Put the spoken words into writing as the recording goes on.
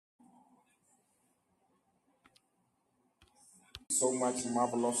so much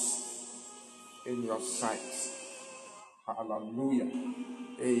marvelous in your sight. Hallelujah.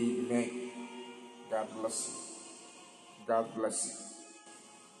 Amen. God bless you. God bless you.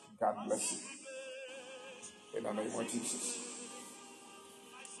 God bless you. In the name of Jesus.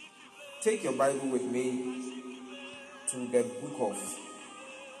 Take your Bible with me to the book of.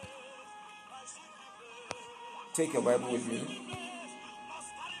 Take your Bible with me.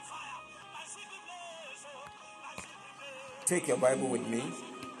 Take your Bible with me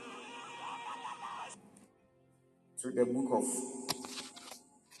to the book of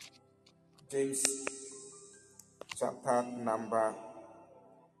James, chapter number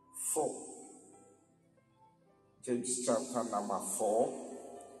 4. James chapter number 4,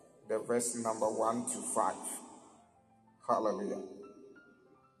 the verse number 1 to 5. Hallelujah.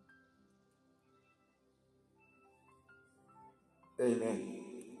 Amen.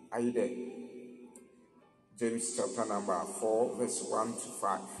 Are you there? James chapter number 4, verse 1 to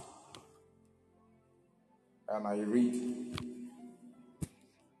 5. And I read.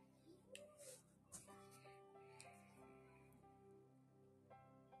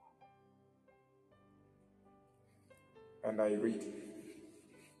 And I read.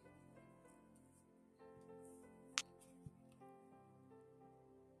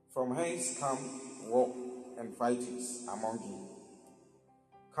 From hence come war and fightings among you.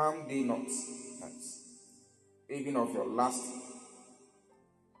 Come they not hence, even of your lust,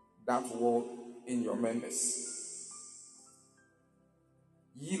 that war in your members.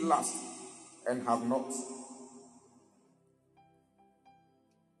 Ye lust and have not.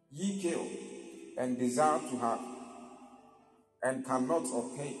 Ye kill and desire to have, and cannot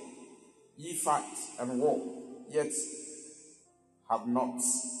obtain. Ye fight and war, yet have not,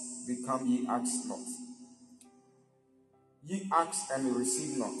 become ye ask not. Ye ask and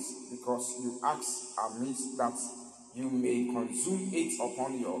receive not, because you ask amiss, that you may consume it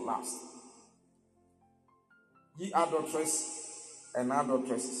upon your lust. Ye adulterers and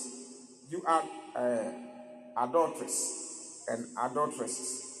adulteresses, you are adulterers and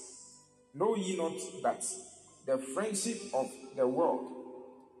adulteresses. Know ye not that the friendship of the world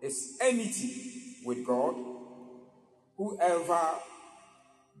is enmity with God? Whoever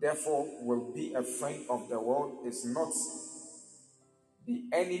therefore will be a friend of the world is not the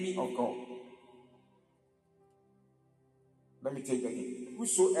enemy of God. Let me take that again.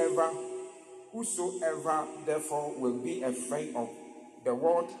 Whosoever therefore will be a friend of the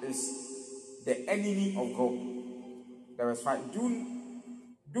world is the enemy of God. Verse 5.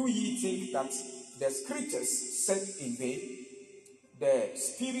 Do ye think that the scriptures said in vain, the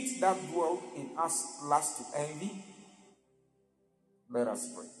spirit that dwelt in us lust to envy? Let us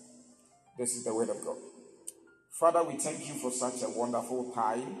pray. This is the word of God. Father, we thank you for such a wonderful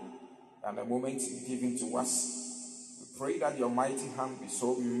time and a moment given to us. We pray that your mighty hand be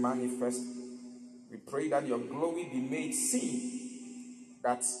so manifest. We pray that your glory be made seen,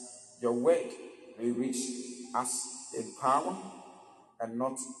 that your word may reach us in power and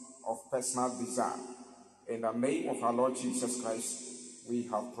not of personal desire. In the name of our Lord Jesus Christ, we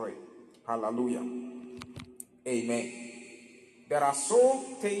have prayed. Hallelujah. Amen. There are so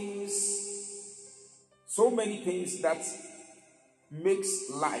many things that makes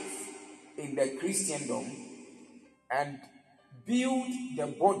life in the Christendom and build the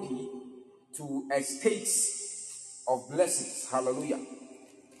body to a state of blessings. Hallelujah.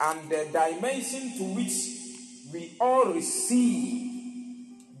 And the dimension to which we all receive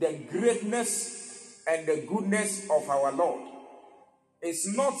the greatness and the goodness of our Lord is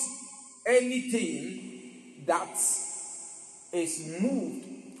not anything that is moved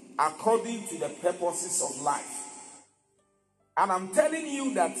according to the purposes of life. And I'm telling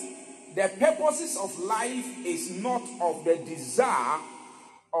you that the purposes of life is not of the desire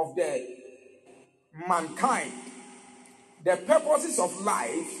of the mankind. The purposes of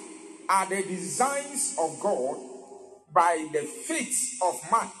life are the designs of God by the faith of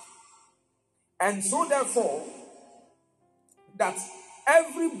man. And so therefore, that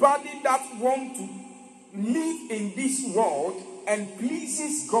everybody that wants to live in this world and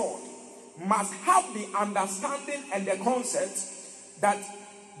pleases God must have the understanding and the concept that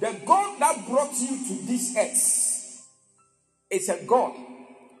the God that brought you to this earth is a God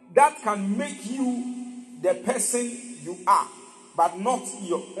that can make you the person you are, but not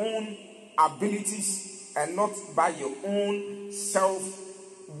your own abilities and not by your own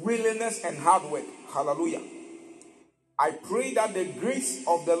self-willingness and hard work. Hallelujah. I pray that the grace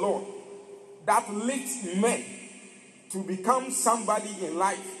of the Lord that lifts men to become somebody in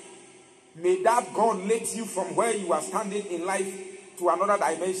life, may that God lift you from where you are standing in life to another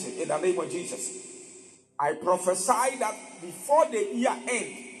dimension in the name of Jesus. I prophesy that before the year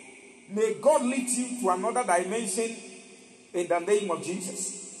end, may God lead you to another dimension in the name of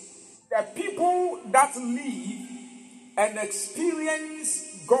Jesus. The people that live and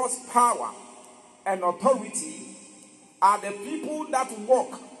experience God's power and authority are the people that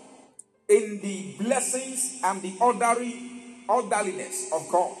walk in the blessings and the orderliness of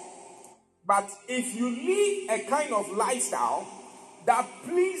God. But if you live a kind of lifestyle that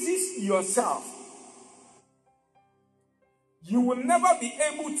pleases yourself, you will never be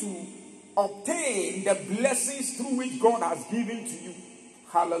able to obtain the blessings through which God has given to you.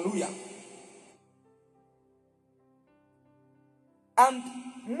 Hallelujah. And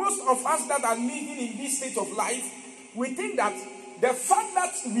most of us that are living in this state of life, we think that the fact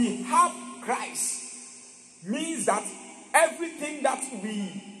that we have Christ means that everything that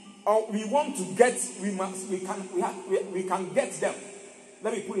we want to get, we can get them.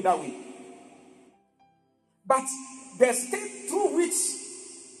 Let me put it that way. But the state through which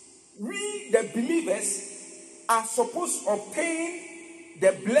we, the believers, are supposed to obtain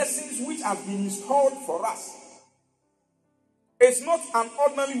the blessings which have been installed for us, it's not an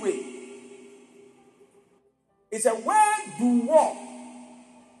ordinary way. It's a where do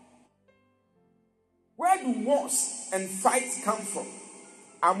wars and fights come from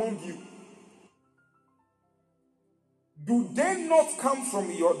among you? Do they not come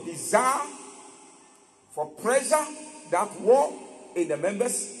from your desire for pleasure that war in the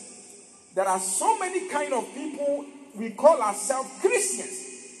members? There are so many kind of people, we call ourselves Christians,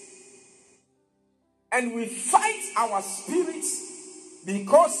 and we fight our spirits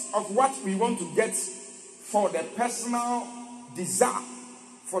because of what we want to get for the personal desire,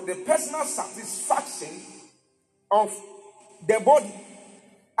 for the personal satisfaction of the body.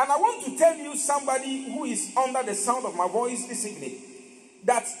 And I want to tell you, somebody who is under the sound of my voice this evening,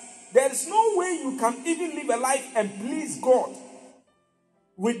 that there is no way you can even live a life and please God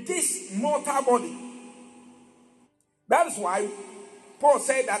with this mortal body. That is why Paul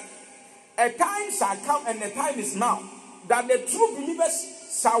said that a time shall come, and the time is now, that the true believers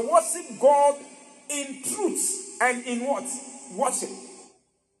shall worship God in truth and in what? Worship.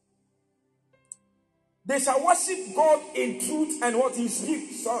 They shall worship God in truth and what? In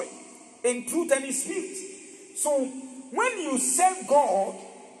spirit. Sorry. In truth and in spirit. So when you serve God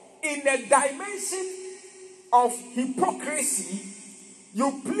in the dimension of hypocrisy,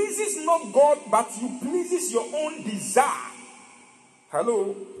 you pleases not God, but you pleases your own desire.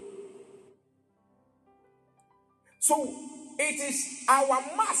 Hello? So it is our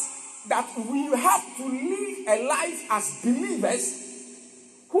must that we have to live a life as believers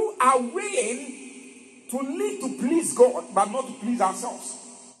who are willing to live to please God, but not to please ourselves.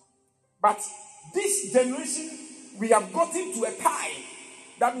 But this generation, we have gotten to a time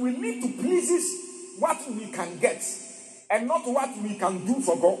that we need to please what we can get and not what we can do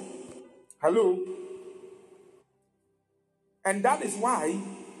for God. Hello? And that is why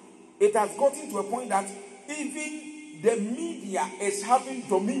it has gotten to a point that even the media is having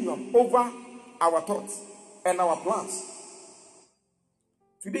dominion over our thoughts and our plans.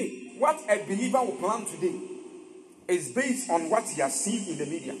 Today, what a believer will plan today is based on what he has seen in the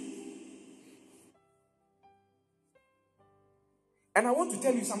media. And I want to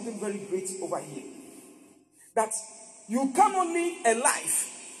tell you something very great over here. That you cannot live a life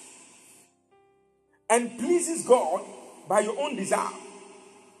and pleases God by your own desire.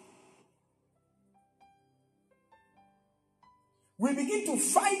 We begin to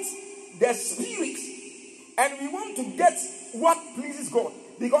fight the spirit, and we want to get what pleases God.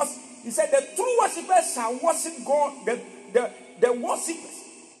 Because he said the true worshippers shall worship God, the worshippers,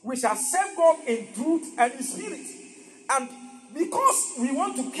 we shall serve God in truth and in spirit. And because we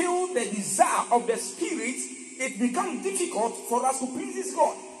want to kill the desire of the spirit, it becomes difficult for us to please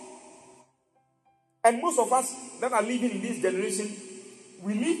God. And most of us that are living in this generation,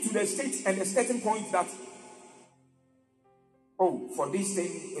 we live to the state and a certain point that, oh, for this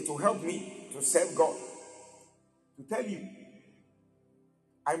thing, it will help me to serve God. To tell you,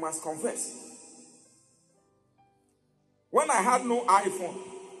 I must confess, when I had no iPhone,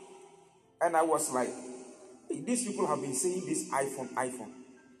 and I was like, hey, these people have been saying this iPhone.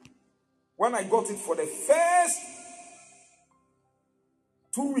 When I got it for the first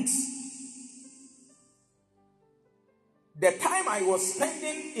 2 weeks, the time I was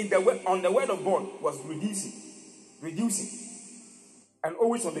spending on the word of God was reducing, and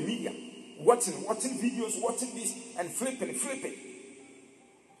always on the media, watching videos, watching this, and flipping.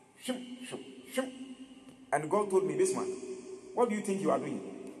 And God told me, Bismark, what do you think you are doing?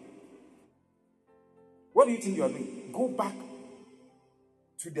 What do you think you are doing? Go back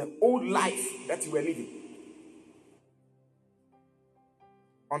to the old life that you were living.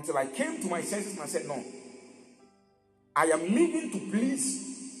 until I came to my senses and I said, no, I am living to please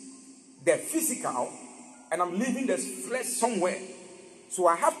the physical and I'm leaving the flesh somewhere. So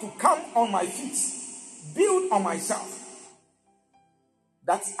I have to come on my feet, build on myself,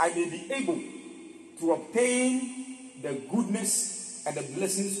 that I may be able to obtain the goodness and the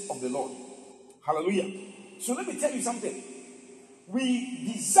blessings of the Lord. Hallelujah. So let me tell you something.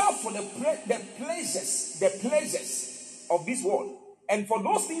 We deserve for the pleasures of this world. And for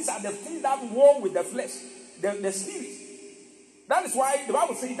those things are the things that war with the flesh, the spirit. That is why the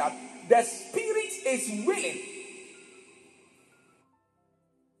Bible says that the spirit is willing,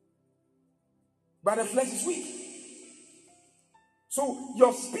 but the flesh is weak. So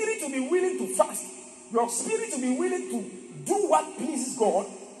your spirit will be willing to fast. Your spirit will be willing to do what pleases God,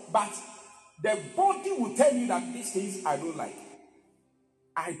 but the body will tell you that these things I don't like.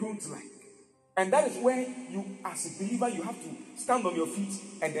 I don't like. And that is where you, as a believer, you have to stand on your feet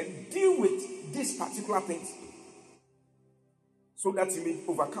and then deal with these particular things so that you may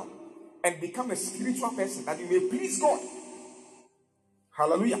overcome and become a spiritual person, that you may please God.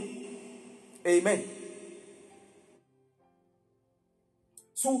 Hallelujah. Amen.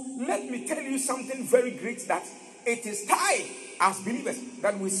 So let me tell you something very great, that it is time as believers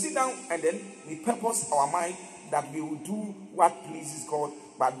that we sit down and then we purpose our mind that we will do what pleases God,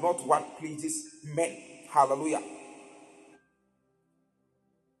 but not what pleases men. Hallelujah.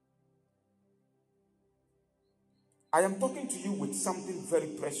 I am talking to you with something very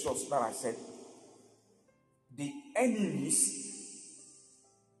precious that I said. The enemies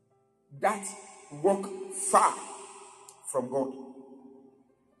that walk far from God.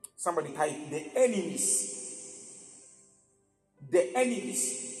 Somebody type, the enemies. The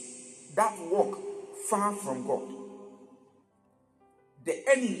enemies that walk far from God. The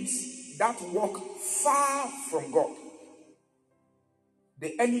enemies that walk far from God.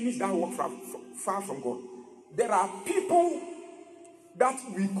 The enemies that walk far from God. There are people that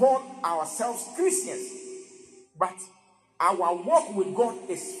we call ourselves Christians, but our walk with God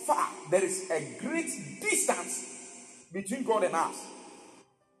is far. There is a great distance between God and us.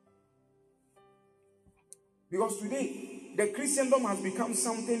 Because today, the Christendom has become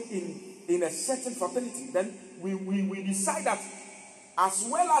something in a certain fraternity. Then we decide that as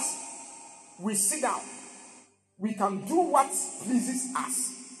well as we sit down, we can do what pleases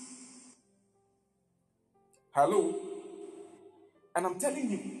us. Hello? And I'm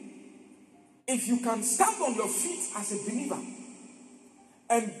telling you, if you can stand on your feet as a believer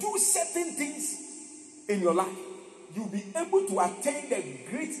and do certain things in your life, you'll be able to attain the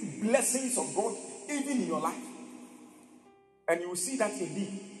great blessings of God even in your life. And you will see that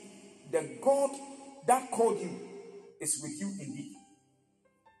indeed, the God that called you is with you indeed.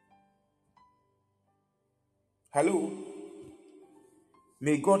 Hello?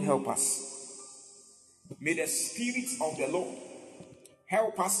 May God help us. May the Spirit of the Lord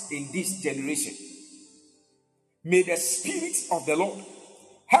help us in this generation. May the Spirit of the Lord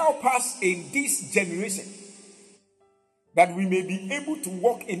help us in this generation, that we may be able to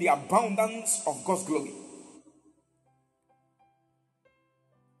walk in the abundance of God's glory.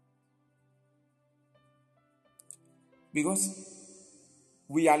 Because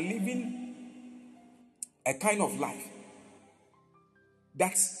we are living a kind of life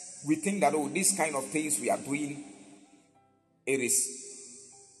that we think that, oh, this kind of things we are doing, it is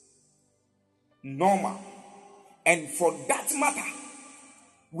normal. And for that matter,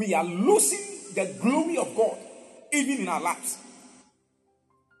 we are losing the glory of God even in our lives.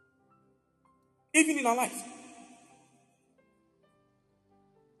 Even in our lives.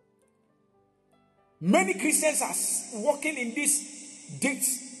 Many Christians are walking in these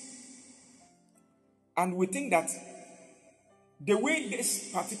dates, and we think that the way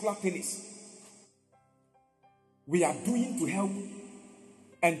this particular thing is, we are doing to help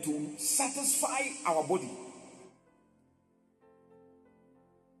and to satisfy our body.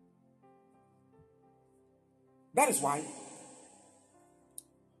 That is why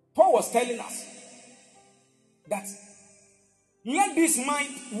Paul was telling us that let this mind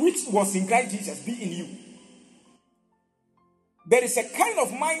which was in Christ Jesus be in you. There is a kind of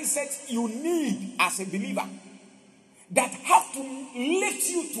mindset you need as a believer that have to lift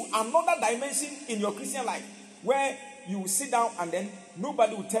you to another dimension in your Christian life, where you will sit down and then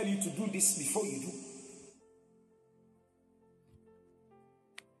nobody will tell you to do this before you do.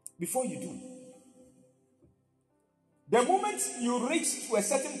 Before you do. The moment you reach to a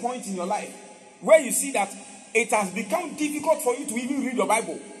certain point in your life where you see that it has become difficult for you to even read your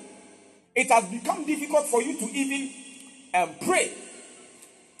Bible, it has become difficult for you to even pray,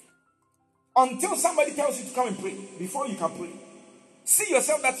 until somebody tells you to come and pray before you can pray. See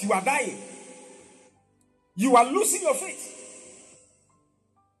yourself that you are dying. You are losing your faith.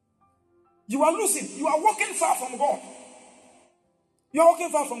 You are losing. You are walking far from God. You are walking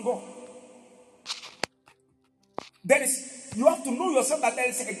far from God. You have to know yourself that there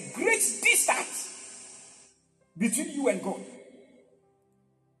is a great distance between you and God.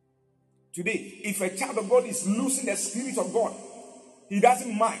 Today, if a child of God is losing the Spirit of God, he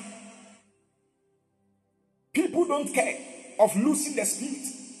doesn't mind. People don't care of losing the Spirit.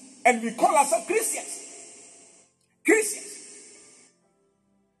 And we call ourselves Christians. Christians.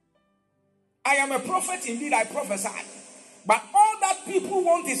 I am a prophet, indeed I prophesy. But all that people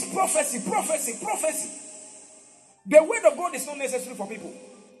want is prophecy, prophecy, prophecy. The word of God is not necessary for people.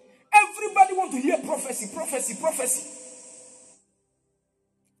 Everybody wants to hear prophecy, prophecy, prophecy.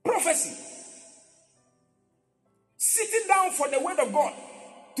 Prophecy. Sitting down for the word of God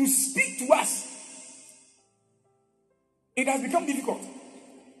to speak to us, it has become difficult.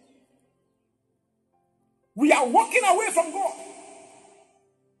 We are walking away from God.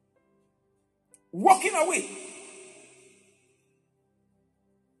 Walking away.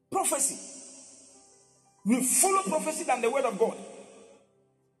 Prophecy. We follow prophecy than the word of God.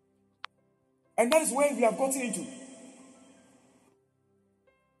 And that is where we have gotten into.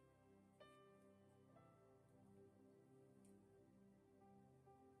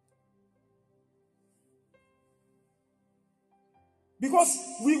 Because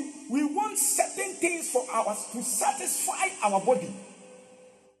we want certain things for ours to satisfy our body.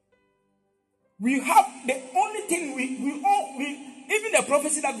 We have the only thing even the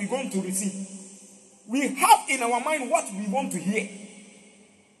prophecy that we're going to receive, we have in our mind what we want to hear.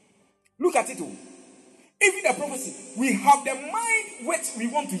 Look at it all. Even the prophecy, we have the mind what we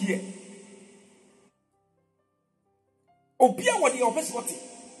want to hear. Obia what the opposite what.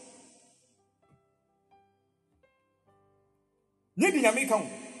 Maybe you make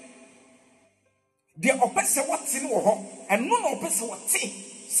the opposite what's in or and non opposite what say.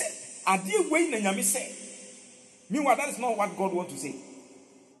 Are they waiting and Yami say? Meanwhile, that is not what God wants to say.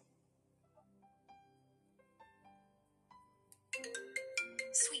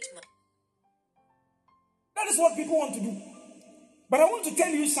 Sweet. That is what people want to do. But I want to tell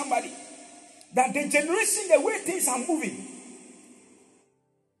you somebody that the generation, the way things are moving,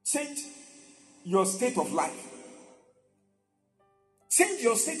 change your state of life. Change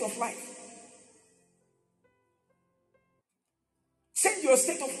your state of life. Change your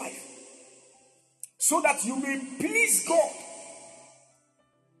state of life. So that you may please God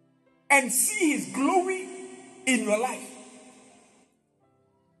and see His glory in your life.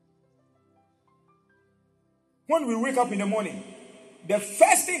 When we wake up in the morning, the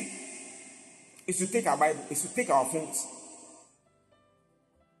first thing is to take our Bible, is to take our phones.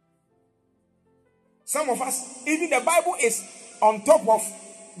 Some of us, even the Bible is on top of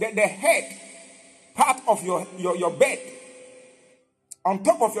the head part of your bed. On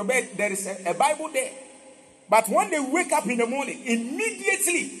top of your bed, there is a Bible there. But when they wake up in the morning,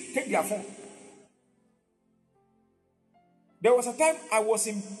 immediately take their phone. There was a time I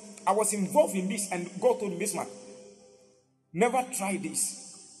was involved in this, and God told me, Bismark, never try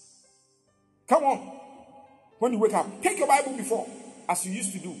this. Come on. When you wake up, take your Bible before, as you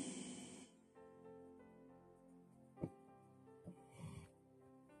used to do.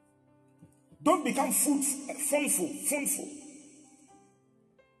 Don't become phoneful.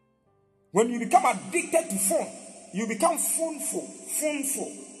 When you become addicted to phone, you become phoneful.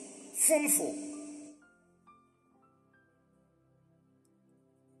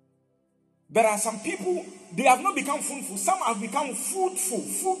 There are some people, they have not become phoneful. Some have become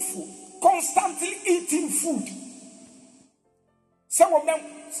foodful. Constantly eating food. Some of them,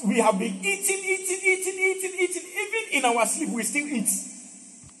 we have been eating. Even in our sleep, we still eat.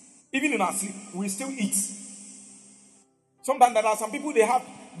 Even in our sleep, we still eat. Sometimes there are some people, they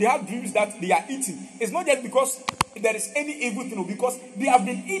have dreams that they are eating. It's not just because there is any evil thing, because they have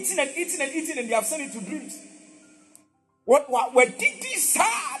been eating and they have sent it to dreams. Where did this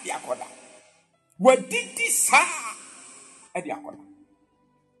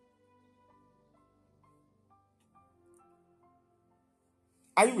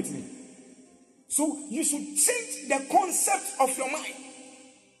Are you with me? So you should change the concept of your mind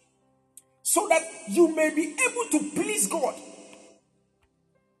so that you may be able to please God.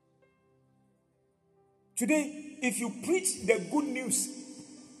 Today, if you preach the good news,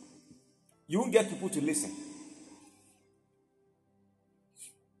 you won't get people to listen.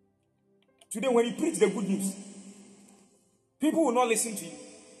 Today, when you preach the good news, people will not listen to you.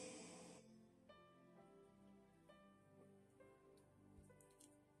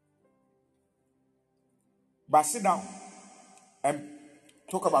 But sit down and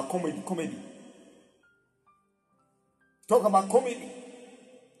Talk about comedy. Talk about comedy.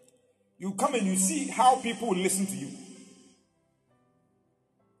 You come and you see how people will listen to you.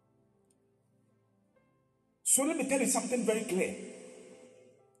 So let me tell you something very clear.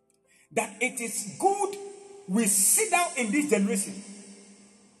 That it is good we sit down in this generation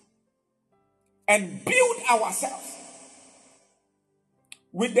and build ourselves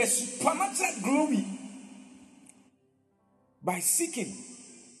with the supernatural glory by seeking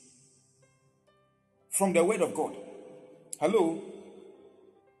from the word of God. Hello?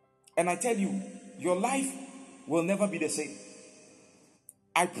 And I tell you, your life will never be the same.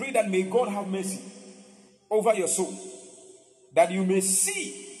 I pray that may God have mercy over your soul, that you may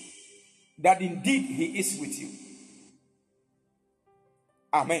see that indeed He is with you.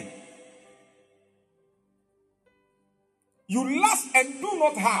 Amen. You lust and do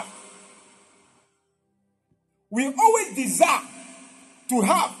not have. We always desire to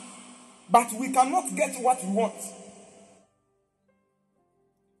have, but we cannot get what we want.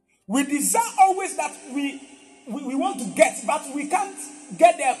 We desire always that we want to get, but we can't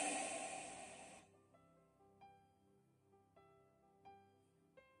get them.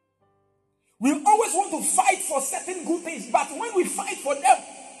 We always want to fight for certain good things, but when we fight for them,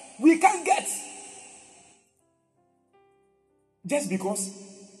 we can't get. Just because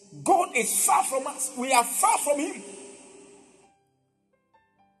God is far from us, we are far from Him.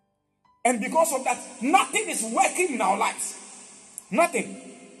 And because of that, nothing is working in our lives. Nothing.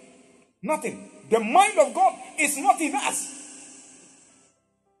 The mind of God is not in us.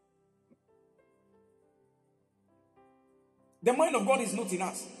 The mind of God is not in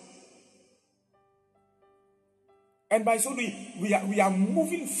us. And by so doing, we are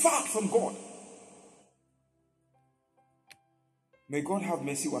moving far from God. May God have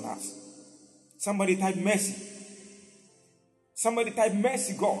mercy on us. Somebody type mercy. Somebody type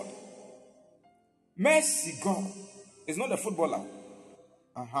mercy God. Mercy God. It's not a footballer.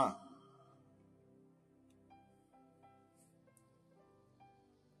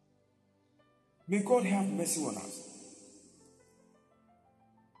 May God have mercy on us.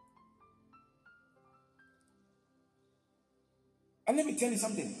 And let me tell you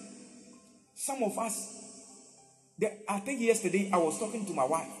something. Some of us, I think yesterday I was talking to my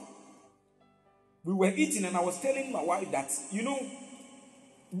wife. We were eating and I was telling my wife that,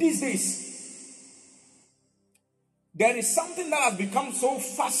 these days, there is something that has become so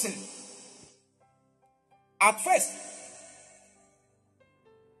fashion. At first,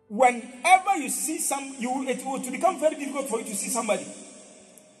 whenever you see it will become very difficult for you to see somebody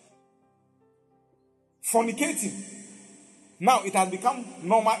fornicating. Now it has become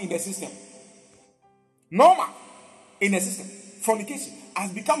normal in the system. Normal in the system. Fornication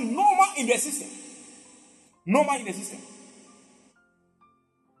has become normal in the system. Normal in the system.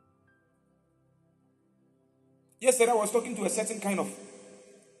 Yesterday I was talking to a certain kind of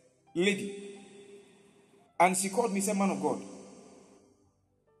lady. And she called me and said, "Man of God,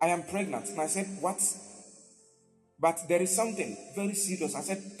 I am pregnant." And I said, "What?" "But there is something very serious." I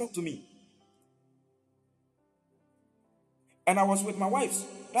said, "Talk to me." And I was with my wife.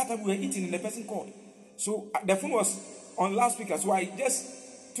 That time we were eating and the person called. So the phone was on loudspeaker. So I just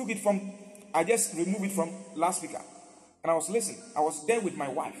removed it from loudspeaker. And I was listening. I was there with my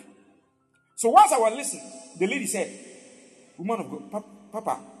wife. So whilst I was listening, the lady said, "Woman of God,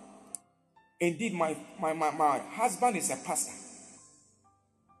 Papa, indeed my husband is a pastor.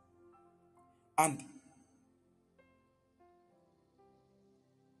 And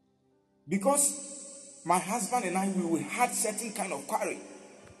because my husband and I, we had certain kind of quarrel.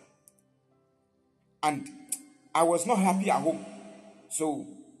 And I was not happy at home. So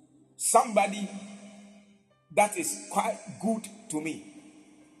somebody that is quite good to me,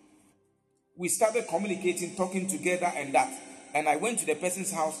 we started communicating, talking together and that. And I went to the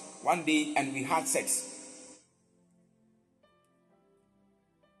person's house one day and we had sex.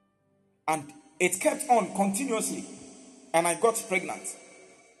 And it kept on continuously. And I got pregnant.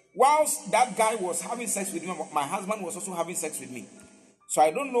 Whilst that guy was having sex with me, my husband was also having sex with me. So I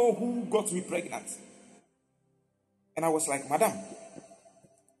don't know who got me pregnant. And I was like, "Madam,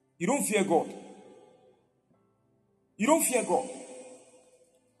 you don't fear God. You don't fear God.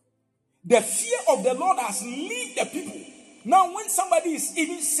 The fear of the Lord has led the people." Now when somebody is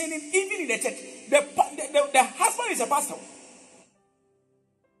even sinning, even in the church, the husband is a pastor.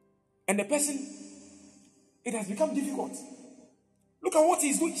 And the person, it has become difficult. Look at what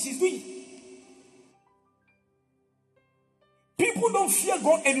she's doing. People don't fear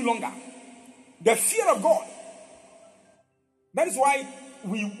God any longer. The fear of God. That is why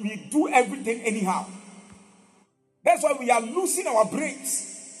we do everything anyhow. That's why we are losing our brains.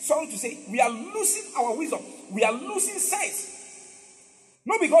 Sorry to say, we are losing our wisdom. We are losing sense.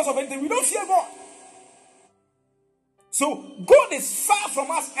 Not because of anything. We don't fear God. So God is far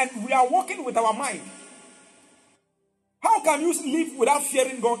from us and we are walking with our mind. How can you live without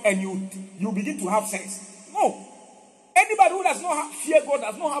fearing God and you begin to have sense? No. Anybody who does not fear God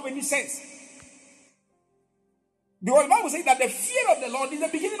does not have any sense. Because the Bible says that the fear of the Lord is the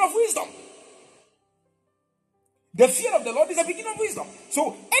beginning of wisdom. The fear of the Lord is the beginning of wisdom.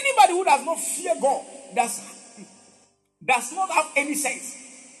 So anybody who does not fear God does not have any sense.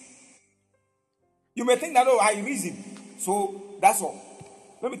 You may think that, oh, I reason. So that's all.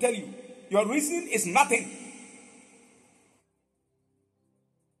 Let me tell you, your reasoning is nothing.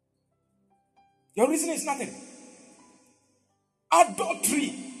 Your reasoning is nothing.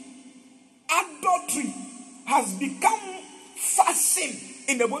 Adultery has become fastened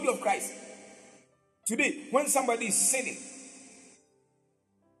in the body of Christ. Today, when somebody is sinning,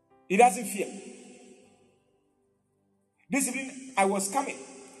 he doesn't fear. This evening, I was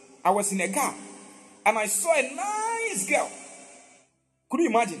in a car, and I saw a nice girl. Could you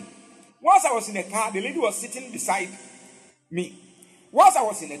imagine? Once I was in a car, the lady was sitting beside me. Once I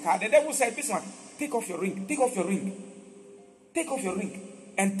was in the car, the devil said, Bismark, take off your ring,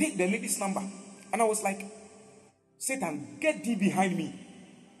 and take the lady's number. And I was like, Satan, get thee behind me.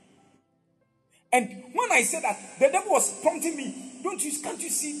 And when I said that, the devil was prompting me, can't you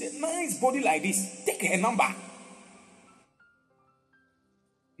see the nice body like this? Take her number.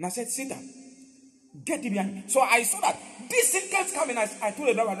 And I said, Satan, get thee behind me. So I saw that this thing kept coming. I told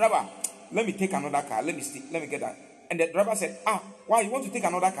the driver, let me take another car. Let me get that. And the driver said, why, you want to take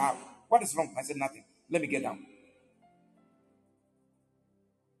another car? What is wrong? I said, nothing. Let me get down.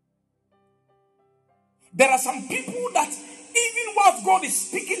 There are some people that even what God is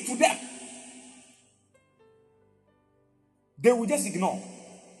speaking to them, they will just ignore.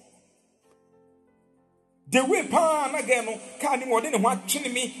 The way pan again, can't more than one chinny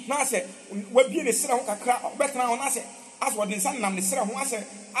me. Now I said, we're being a sinner, better now. I said, as what the son and the sinner, who I said,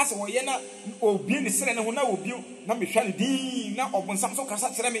 as what Yena or being the sinner who now will be, now be trying to now open some so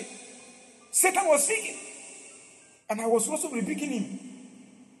can me. Satan was speaking, and I was also rebuking him.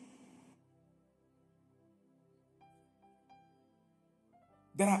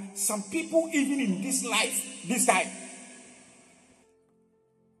 There are some people even in this life, this time.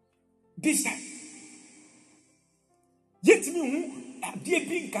 Yet me dear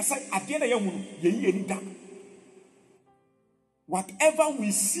being Kasai at the end of your whatever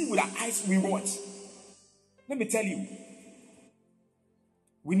we see with our eyes, we watch. Let me tell you,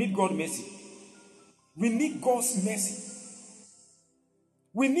 we need God's mercy. We need God's mercy.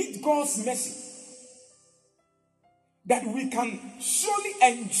 We need God's mercy. That we can surely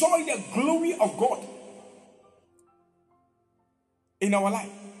enjoy the glory of God in our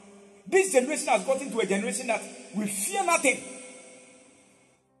life. This generation has gotten to a generation that we fear nothing.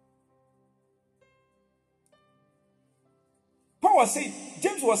 Paul was saying,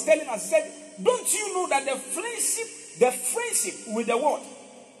 James was telling us, said, don't you know that the friendship with the world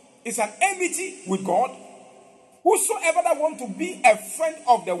is an enmity with God? Whosoever that want to be a friend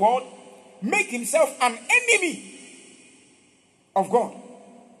of the world, make himself an enemy of God.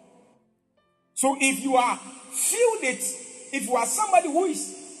 So if you are filled it, if you are somebody who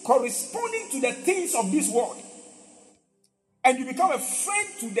is corresponding to the things of this world, and you become a friend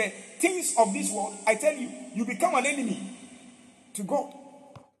to the things of this world, I tell you, you become an enemy to God.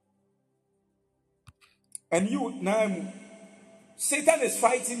 And you now, Satan is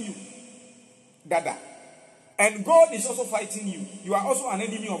fighting you, Dada, and God is also fighting you. You are also an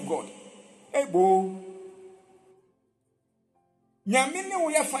enemy of God. Hey, bo. Nyamine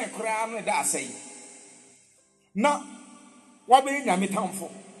we find crown that say. Now, what be nyame tamfo?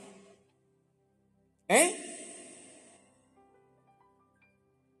 Eh?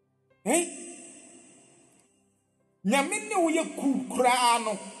 Nyamine we ku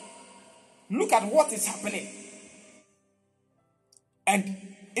crown. Look at what is happening. And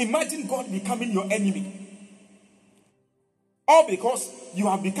imagine God becoming your enemy. All because you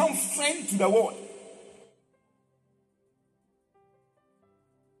have become friend to the world.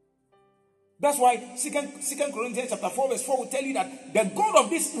 That's why 2 Corinthians chapter 4 verse 4 will tell you that the God of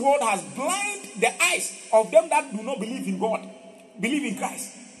this world has blinded the eyes of them that do not believe in God, believe in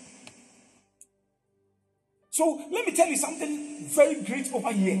Christ. So let me tell you something very great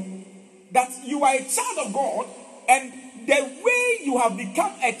over here. That you are a child of God, and the way you have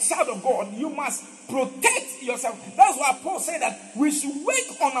become a child of God, you must protect yourself. That's why Paul said that we should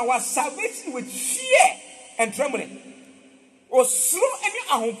wait on our salvation with fear and trembling.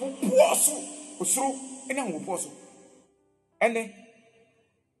 And then,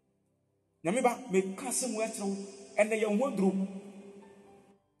 Yamiba may custom wetro, and then young wardrobe.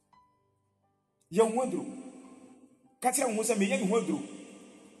 Young wardrobe. Katia was a young wardrobe.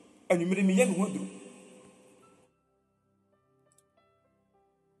 And you made me young wardrobe.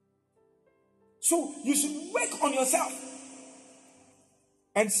 So you should work on yourself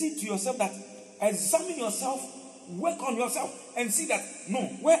and see to yourself that, examine yourself, work on yourself, and see that, no,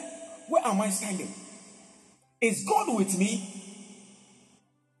 where am I standing? Is God with me?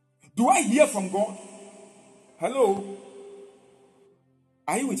 Do I hear from God? Hello?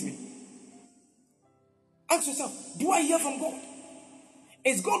 Are you with me? Ask yourself, do I hear from God?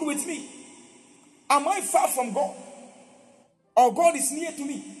 Is God with me? Am I far from God? Or God is near to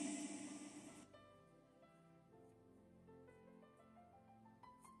me?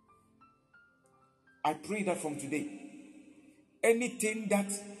 I pray that from today, anything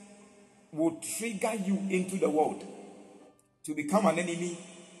that will trigger you into the world to become an enemy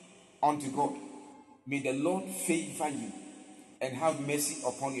unto God, may the Lord favor you and have mercy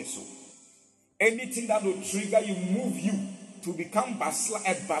upon your soul. Anything that will trigger you, move you to become a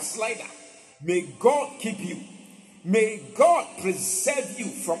backslider, may God keep you. May God preserve you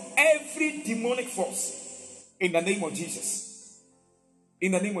from every demonic force in the name of Jesus.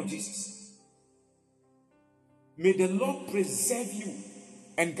 In the name of Jesus. May the Lord preserve you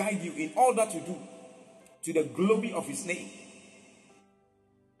and guide you in all that you do to the glory of his name.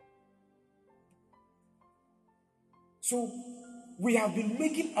 So, we have been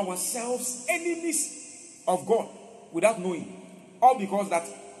making ourselves enemies of God without knowing. All because that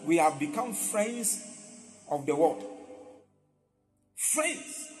we have become friends of the world.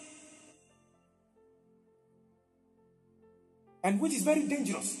 Friends. And which is very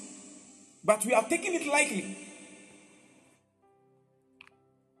dangerous. But we are taking it lightly.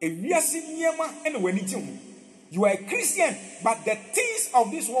 You are a Christian, but the things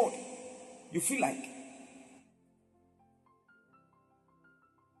of this world, you feel like.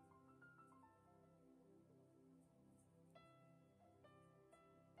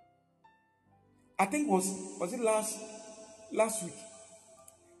 I think was it last week?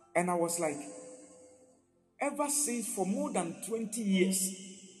 And I was like, ever since for more than 20 years,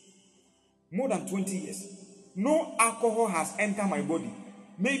 no alcohol has entered my body.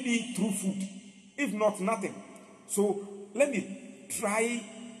 Maybe through food, if not nothing. So let me try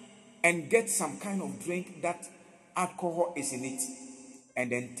and get some kind of drink that alcohol is in it,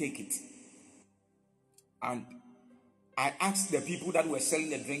 and then take it. And I asked the people that were selling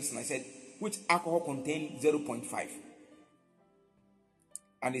the drinks, and I said, which alcohol contained 0.5?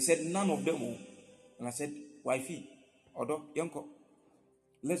 And they said, none of them. And I said, wifey, Odo, Yonko,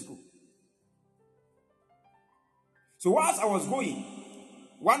 let's go. So whilst I was going,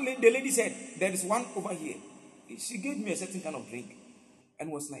 the lady said, there is one over here. She gave me a certain kind of drink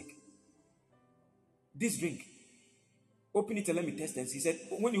and was like, this drink, open it and let me test it. And she said,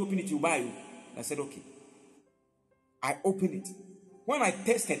 when you open it, you buy it. And I said, okay. I opened it. When I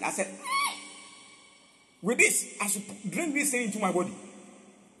tested, I said, with this, I should drink this thing into my body.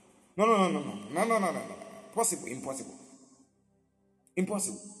 No.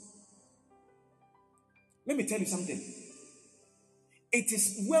 Impossible. Let me tell you something. It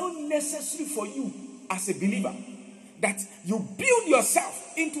is well necessary for you as a believer that you build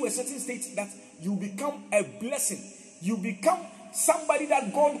yourself into a certain state that you become a blessing. You become somebody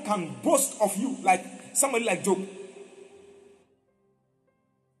that God can boast of you, like somebody like Job.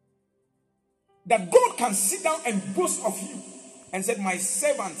 That God can sit down and boast of you and said, my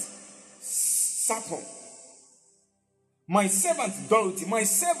servant Sappho, my servant Dorothy, my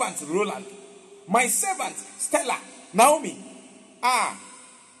servant Roland, my servant Stella, Naomi.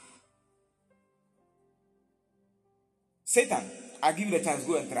 Satan, I give you the chance,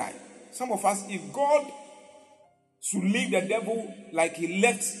 go and try. Some of us, if God should leave the devil like he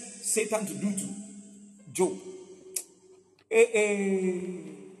left Satan to do to Job,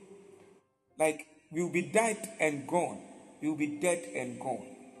 like we will be dead and gone. We will be dead and gone.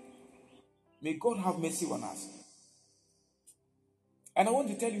 May God have mercy on us. And I want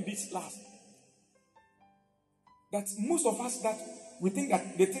to tell you this last. That most of us that they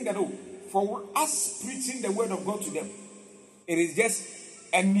think that for us preaching the word of God to them, it is just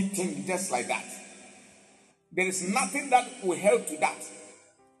anything just like that. There is nothing that will help to that.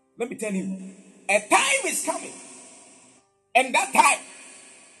 Let me tell you, a time is coming, and that time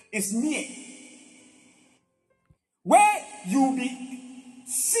is near, where you will be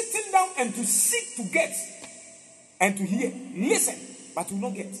sitting down and to seek to get and to hear, listen, but will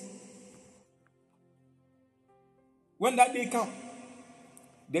not get. When that day comes,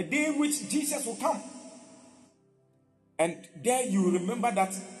 the day which Jesus will come And there you remember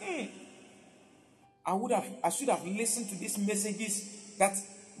that I should have listened to these messages that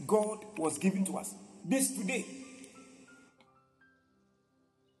God was giving to us. This today.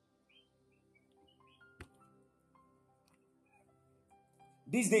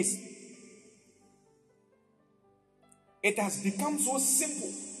 These days, it has become so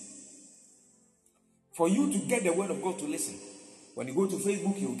simple for you to get the word of God to listen. When you go to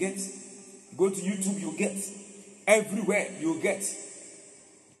Facebook, you'll get. You go to YouTube, you'll get. Everywhere, you'll get.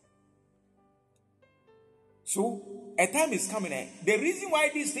 So, a time is coming. The reason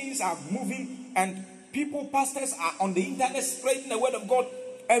why these things are moving and people, pastors are on the internet spreading the word of God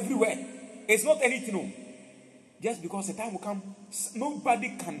everywhere, it's not anything new. Just because a time will come,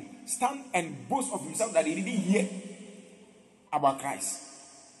 nobody can stand and boast of himself that he didn't hear about Christ.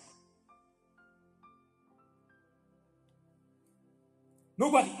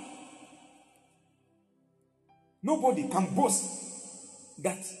 Nobody can boast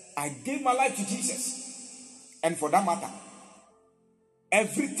that I gave my life to Jesus. And for that matter,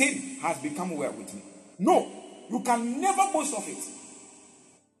 everything has become well with me. No, you can never boast of it.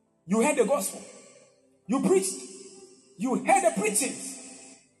 You heard the gospel. You preached. You heard the preachings.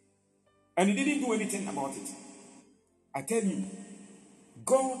 And you didn't do anything about it. I tell you,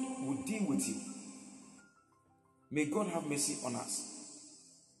 God will deal with you. May God have mercy on us.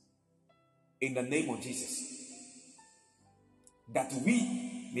 In the name of Jesus. That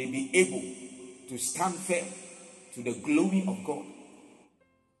we may be able to stand firm to the glory of God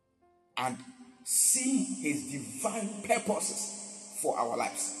and see his divine purposes for our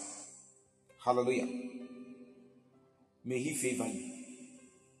lives. Hallelujah. May he favor you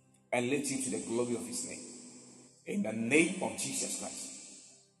and lead you to the glory of his name. In the name of Jesus Christ.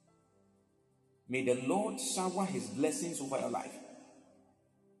 May the Lord shower his blessings over your life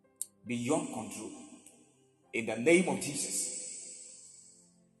beyond control. In the name of Jesus.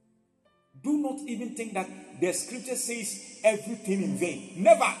 Do not even think that the scripture says everything in vain.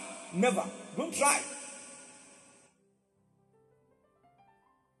 Never, never. Don't try.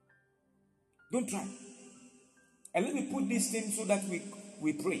 Don't try. And let me put this thing so that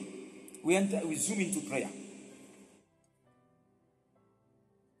we pray. We zoom into prayer.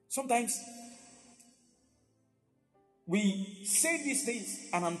 Sometimes we say these things,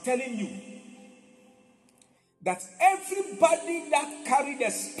 and I'm telling you that everybody that carries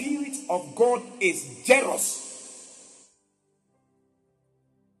the Spirit of God is jealous.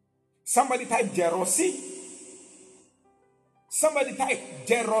 Somebody type jealousy. Somebody type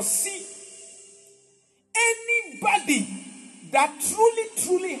jealousy. Anybody that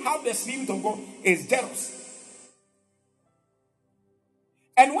truly have the Spirit of God is jealous.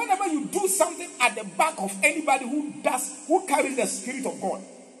 And whenever you do something at the back of anybody who carries the Spirit of God,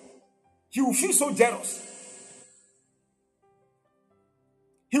 he will feel so jealous.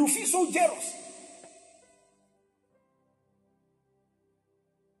 He will feel so jealous.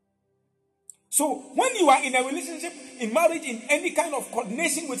 So when you are in a relationship, in marriage, in any kind of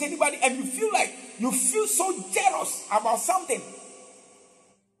coordination with anybody, and you feel so jealous about something,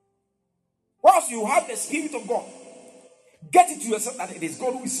 whilst you have the Spirit of God, get it to yourself that it is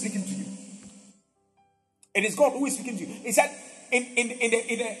God who is speaking to you. It is God who is speaking to you. He said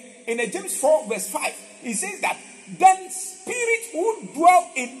in the James 4 verse 5, he says that then Spirit who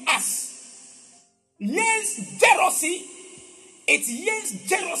dwell in us yearns jealousy. It yearns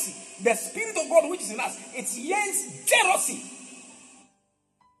jealousy. The Spirit of God which is in us, it yearns jealousy.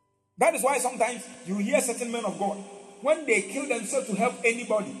 That is why sometimes you hear certain men of God, when they kill themselves to help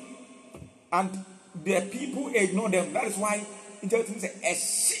anybody, and the people ignore them. That is why it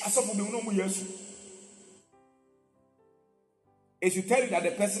should tell you that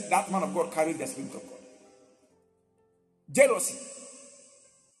that man of God carries the Spirit of God. Jealousy.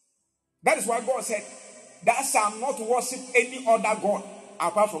 That is why God said, thou shalt not worship any other God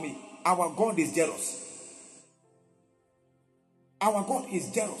apart from me. Our God is jealous. Our God is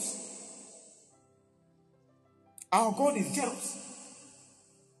jealous. Our God is jealous.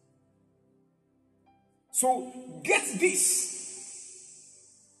 So get this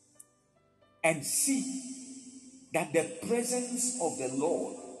and see that the presence of the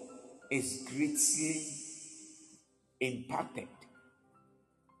Lord is greatly impacted.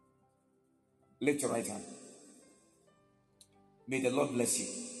 Lift your right hand. May the Lord bless you.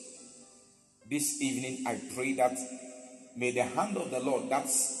 This evening I pray that may the hand of the Lord that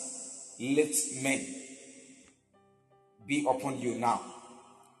lifts men be upon you now.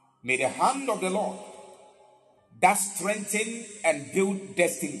 May the hand of the Lord that strengthen and build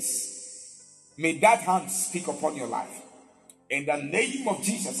destinies, may that hand speak upon your life. In the name of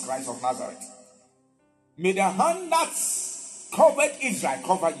Jesus Christ of Nazareth. May the hand that covered Israel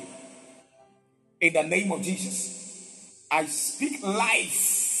cover you. In the name of Jesus, I speak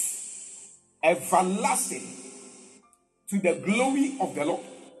life, everlasting, to the glory of the Lord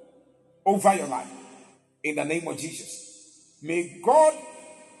over your life. In the name of Jesus, may God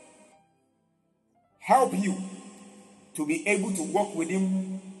help you to be able to walk with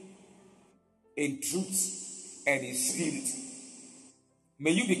Him in truth and in spirit. May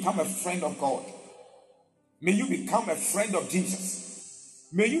you become a friend of God. May you become a friend of Jesus.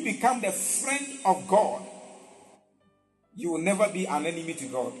 May you become the friend of God. You will never be an enemy to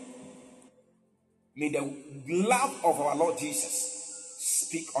God. May the love of our Lord Jesus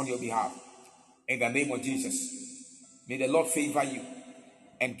speak on your behalf. In the name of Jesus, may the Lord favor you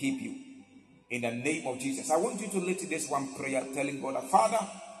and keep you. In the name of Jesus, I want you to lift this one prayer, telling God, Father,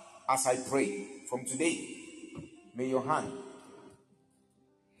 as I pray from today, may your hand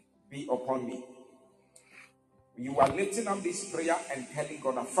be upon me. You are lifting up this prayer and telling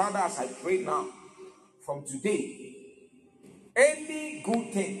God, Father, as I pray now, from today, any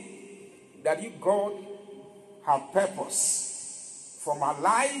good thing that you, God, have purpose for my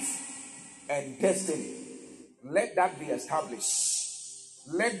life and destiny, let that be established.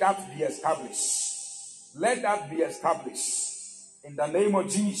 Let that be established. Let that be established. In the name of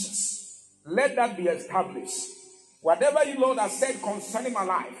Jesus, let that be established. Whatever you, Lord, has said concerning my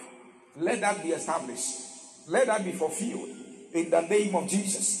life, let that be established. Let that be fulfilled. In the name of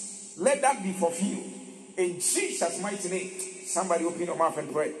Jesus, let that be fulfilled. In Jesus' mighty name. Somebody open your mouth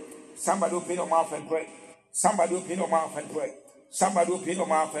and pray. Somebody open your mouth and pray. Somebody open your mouth and pray. Somebody open your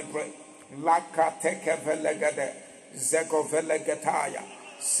mouth and pray. Laka teke velegade, zeko velegataya,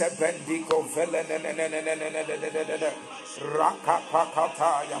 sebendiko velenenenenenenenenenenenenene, raka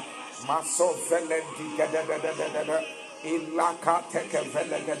pakataya, maso velendikadadadadadada, ilaka teke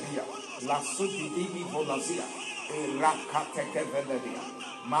velegadia, la subidini volazia, ilaka teke veledia,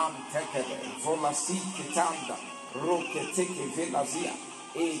 mam teke volasi kitanda, roke teke velazia,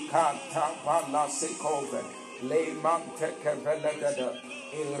 ikata vala sekove, le man teke velegada,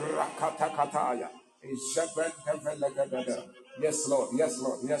 Irakatakataya. Yes, Lord. Yes,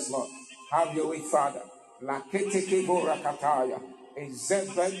 Lord. Yes, Lord. Have your way, Father. Laketeke borakataya.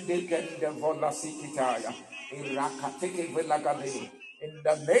 Izebendekende volasikitaya. Irakateke velagade. In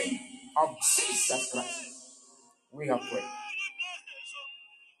the name of Jesus Christ, we have prayed.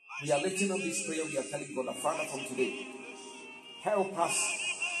 We are lifting up this prayer. We are telling God, Father, from today, help us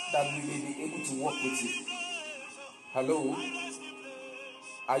that we may be able to walk with you. Hello?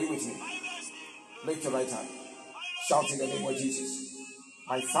 Are you with me? Lift your right hand. Shout in the name of Jesus.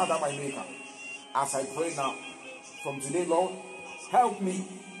 My Father, my Maker, as I pray now, from today, Lord, help me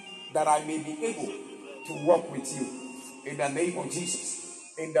that I may be able to walk with you. In the name of Jesus.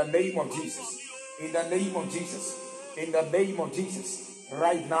 In the name of Jesus. In the name of Jesus. In the name of Jesus.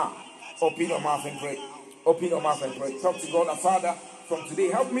 Right now, open your mouth and pray. Open your mouth and pray. Talk to God, Father, from today,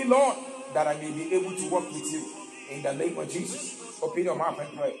 help me, Lord, that I may be able to walk with you. In the name of Jesus. Open your mouth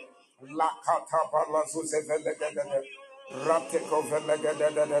and pray. La kata balazu zevelegede, rateko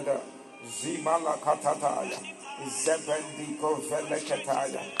velegede, zimala katataya, zebendiko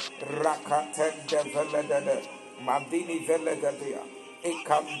velegedaya, rakatende velegede, madini velegedea,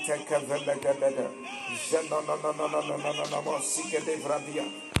 ikanteke velegede, no, mosike de vradia,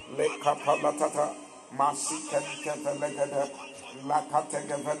 le kapalatata, masikente velegede, la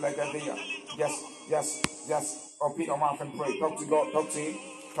kateke velegedea. Yes. Open your mouth and pray. Talk to God. Talk to Him.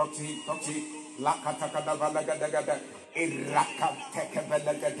 Talk to Him. Lakatakadavalagada.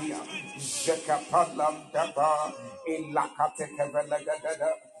 Irakatekevelegadia. Jekapalandaba. Ilakatekevelegadada.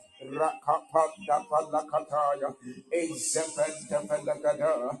 Rakapandavalakataya.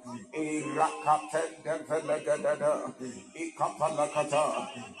 Ezevendevelegada. Irakatendevelegada. Ikapalakata.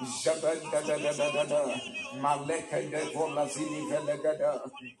 Jebendedededede. Malekedevolazini velegada.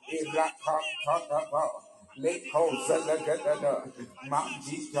 Irakantadaba. Leko Velagadada,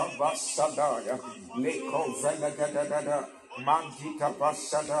 Mandita Basadaya, Leko Velagadada, Mandita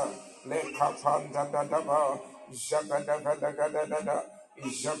Basada, Leka Panda Dadaba, Jabada Velagadada,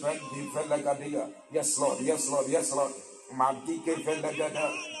 Jabandi Velagadia. Yes, Lord. Mandike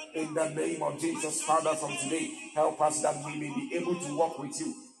Velagada. In the name of Jesus, Father, from today, help us that we may be able to walk with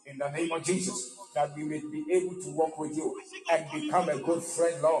you. In the name of Jesus, that we may be able to walk with you and become a good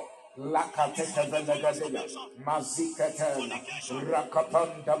friend, Lord. Lakateka Velagadia, Mazikatana,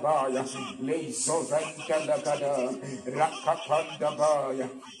 Rakapanda Baya, Lezoventa Lagada, Rakapanda Baya,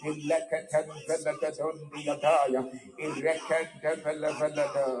 Ilekatan Velagadon Diadaya, Irekenda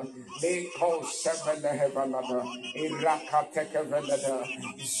Velavelada, Leko Sevela Hevalada, Irakateka Velada,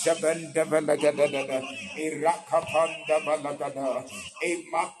 Zabenda Velagadada, Irakapanda Velagada,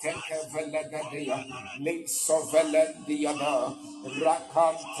 Imateka Velagadia, Lesovelandiana,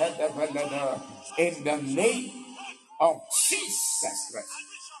 Rakanta Velada, in the name of Jesus Christ.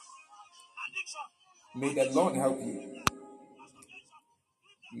 May the Lord help you.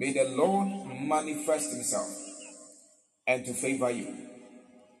 May the Lord manifest himself and to favor you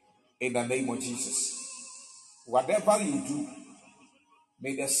in the name of Jesus. Whatever you do,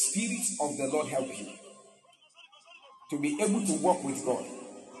 may the Spirit of the Lord help you to be able to walk with God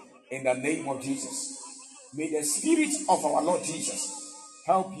in the name of Jesus. May the Spirit of our Lord Jesus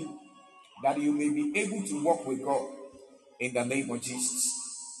help you that you may be able to walk with God in the name of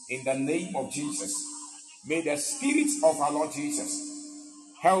Jesus. In the name of Jesus. May the Spirit of our Lord Jesus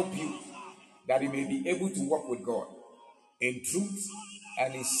help you that you may be able to walk with God in truth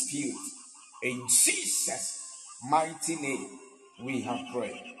and in spirit. In Jesus' mighty name, we have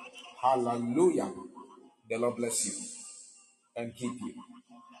prayed. Hallelujah. The Lord bless you and keep you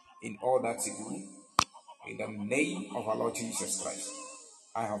in all that you do. In the name of our Lord Jesus Christ,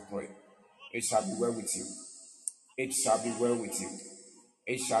 I have prayed. It shall be well with you. It shall be well with you.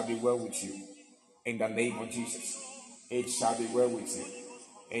 It shall be well with you. In the name of Jesus, it shall be well with you.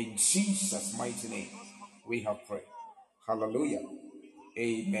 In Jesus' mighty name, we have prayed. Hallelujah.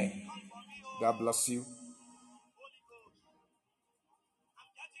 Amen. God bless you.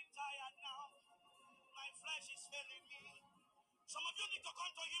 Some of you need to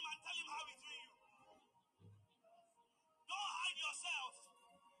come to him and tell him how he's doing you. Don't hide yourself.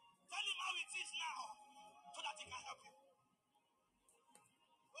 Tell him how it is now so that he can help you.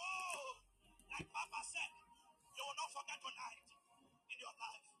 Oh, like Papa said, you will not forget tonight in your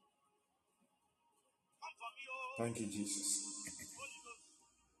life. Come for me, oh. Thank you, Jesus.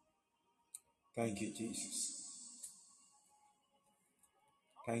 Thank you, Jesus.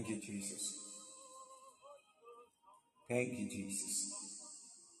 Thank you, Jesus. Thank you, Jesus.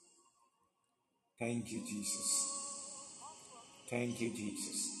 Thank you, Jesus. Thank you,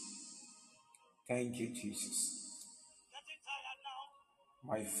 Jesus. Thank you, Jesus.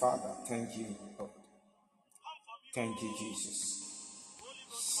 My Father, thank you, Lord. Thank you, Jesus.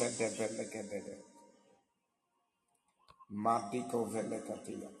 Madiko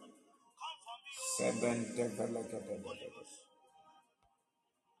velekatia. Seven develekatia.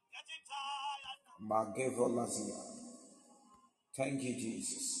 Magevolazia. Thank you,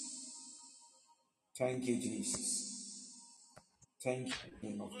 Jesus. Thank you, Jesus. Thank you,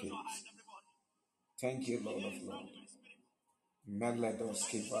 King of Kings. Thank you, Lord of Lords.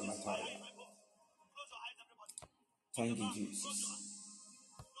 Meledoski Valataya. Thank you, Jesus.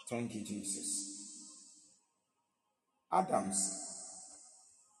 Thank you, Jesus. Adams,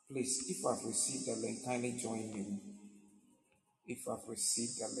 please, if I've received the link, kindly join me. If I've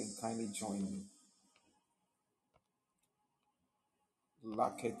received the link, kindly join me.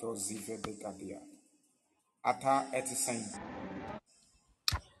 Laketo zive de gadia. Ata etisain.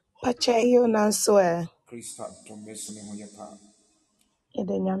 Pacheco Nanswe, Krista Tomesuni Hoyapa.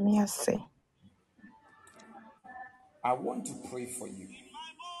 Edenyamiase. I want to pray for you.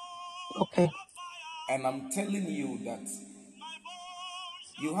 Okay, And I'm telling you that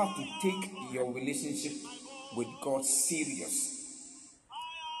you have to take your relationship with God serious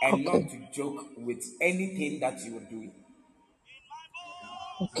and not okay, to joke with anything that you are doing.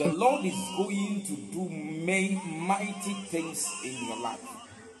 The okay. Lord is going to do mighty things in your life.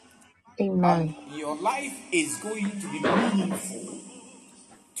 And Amen. your life is going to be meaningful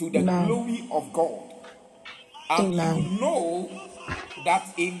to the Amen. glory of God. And you Amen. know that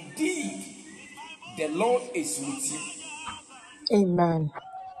indeed the Lord is with you. Amen.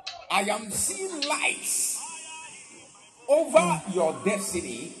 I am seeing lights over Mm, your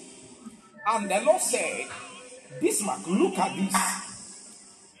destiny. And the Lord said, Bismark, look at this.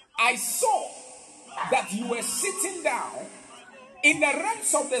 I saw that you were sitting down in the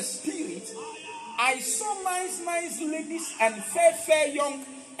realms of the spirit. I saw nice ladies and fair young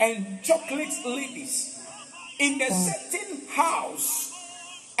and chocolate ladies in a mm, certain house,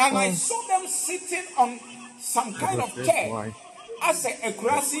 and I mm, saw them sitting on some That kind was of his chair. wife. As a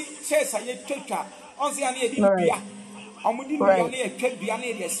grassy chair, I twitcha. On the any right, dubia. Amudi dubia right, on a twitbia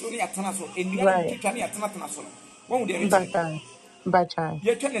near the Sony Atanaso, and the other right. twitcha near Tanatanaso. One with the return. Bachai, Bachai.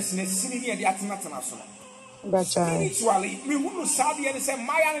 Your turn is in a city near the Atanatanaso. Bajai. Spiritually, we want to sabi and say,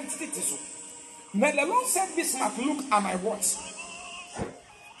 my identity. Now the Lord said, Bismark, look at my watch.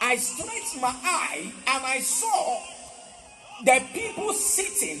 I stretched my eye and I saw the people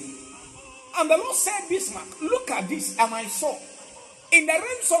sitting. And the Lord said, Bismark, look at this. And I saw. In the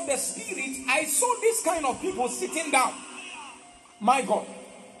realms of the spirit, I saw this kind of people sitting down. My God.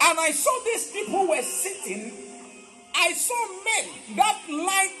 And I saw these people were sitting. I saw men that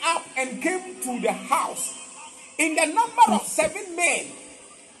lined up and came to the house. In the number of 7 men.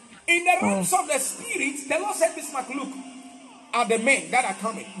 In the realms of the spirit, the Lord said, Bismark, look at the men that are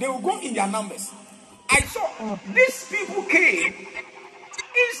coming. They will go in their numbers. I saw these people came.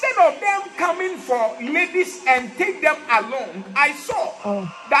 Instead of them coming for ladies and take them along, I saw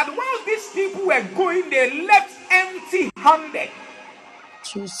that while these people were going, they left empty-handed.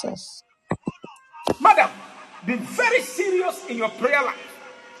 Jesus. Madam, be very serious in your prayer life.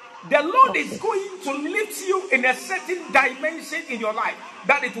 The Lord is going to lift you in a certain dimension in your life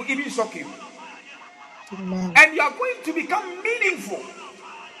that it will even shock you. Amen. And you are going to become meaningful.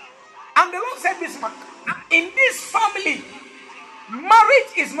 And the Lord said, Bismark, in this family,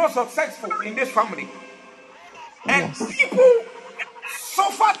 marriage is not successful in this family. And people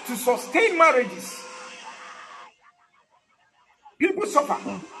suffer to sustain marriages. People suffer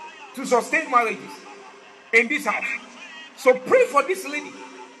to sustain marriages in this house. So pray for this lady.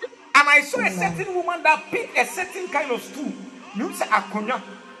 And I saw a certain woman that picked a certain kind of stool. You say akonya.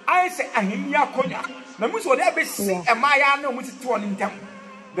 I say ahimia akonya. Now we saw there be see a maya no we see two in them.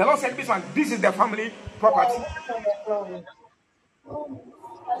 The Lord said, this is the family property.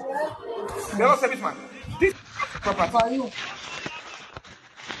 The Lord said, this is property.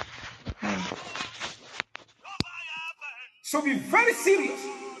 So be very serious.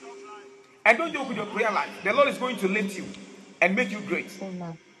 And don't joke with your prayer life. The Lord is going to lift you and make you great.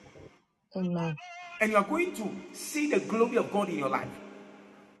 Amen. Amen. And you are going to see the glory of God in your life.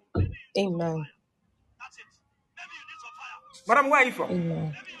 Amen. Madam, where are you from?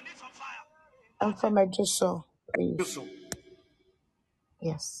 Amen. I'm from Ejoso, please. Ejoso.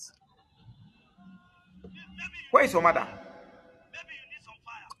 Yes. Where is your mother?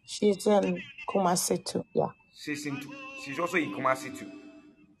 She's in Kumasi too. Yeah. She's also in Kumasi too.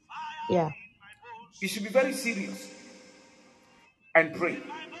 Yeah. You should be very serious and pray.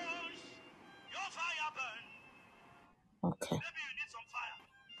 Okay.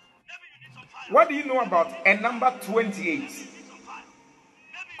 What do you know about a number 28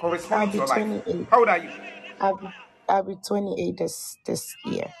 corresponding to your 28. life? How old are you? I'll be 28 this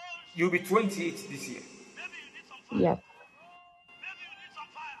year. You'll be 28 this year. Yeah.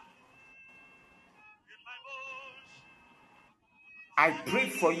 I pray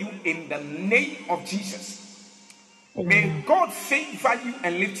for you in the name of Jesus. Amen. May God favor you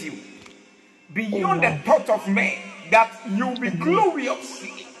and lift you beyond the thought of man, that you'll be glorious.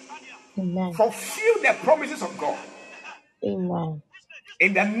 Amen. Fulfill the promises of God. Amen.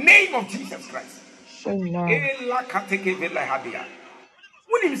 In the name of Jesus Christ. Amen. Yes.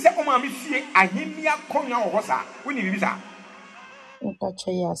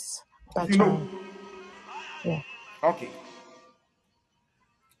 You know. Yeah. Okay.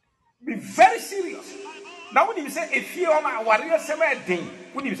 Be very serious. Now when you say if you are a warrior thing,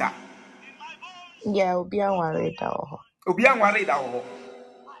 when you say yeah, I'll be worried.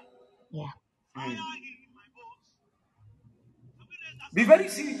 Yeah. Be very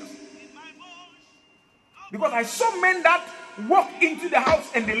serious. Because I saw men that walked into the house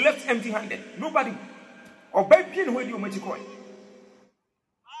and they left empty-handed. Nobody. Or baby, where do you make it coin?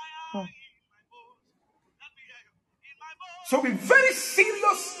 So be very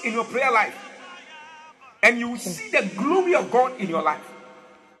serious in your prayer life. And you will see the glory of God in your life.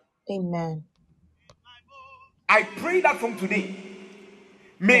 Amen. I pray that from today,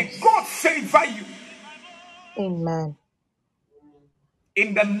 may God favor you. Amen.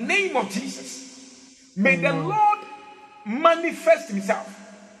 In the name of Jesus, may the Lord manifest himself.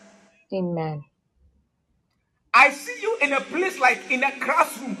 Amen. I see you in a place like in a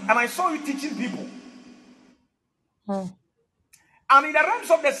classroom, and I saw you teaching people. And in the realms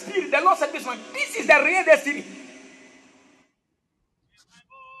of the spirit, the Lord said, this is the real destiny.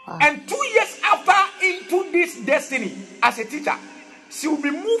 And 2 years after into this destiny as a teacher, she will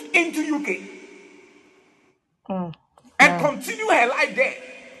be moved into UK and continue her life there.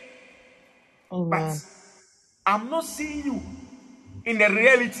 But I'm not seeing you in the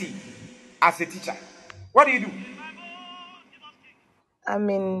reality as a teacher. What do you do? I'm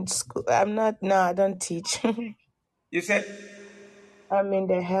in school. I don't teach. You said? I'm in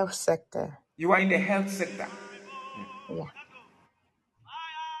the health sector. You are in the health sector? Yeah.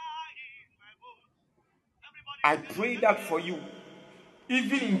 I pray that for you,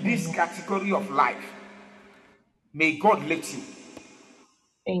 even in this category of life, may God lift you.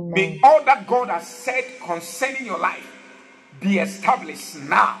 May Amen. all that God has said concerning your life be established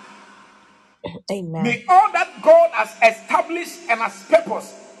now. Amen. May all that God has established and has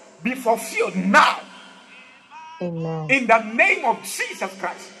purpose be fulfilled now. Amen. In the name of Jesus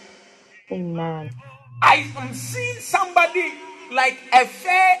Christ. Amen. I am seeing somebody like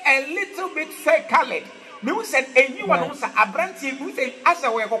a little bit fair colored. Me who said anyone Yeah. who's a brandy who said as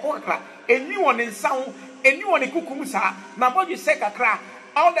a way of anyone in sound, anyone in Kukumusa, now you say kakra.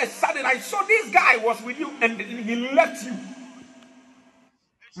 All of a sudden I saw this guy was with you and he left you.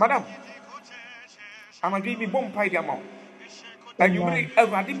 Madam, I'm a dreamy bomb pie the amount. And you Amen. bring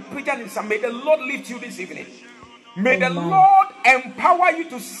everybody preaching some. May the Lord lift you this evening. May the Amen. Lord empower you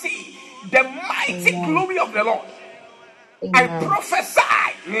to see the mighty Amen. glory of the Lord. I Amen. prophesy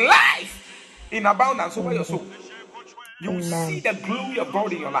life in abundance over your Amen. soul. You will see Amen. the glory of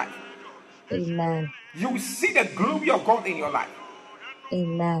God in your life. Amen. You will see the glory of God in your life.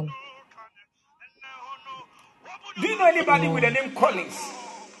 Amen. Do you know anybody with the Amen. name Collins?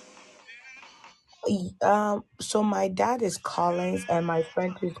 So my dad is Collins and my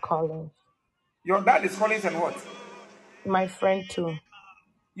friend is Collins. Your dad is Collins and what? My friend too.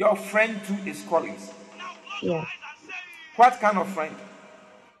 Your friend too is Collins. Yeah. What kind of friend?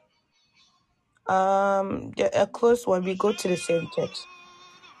 A close one. We go to the same church.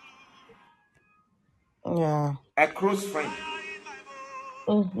 Yeah. A close friend.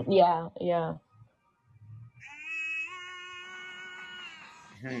 Yeah. Yeah.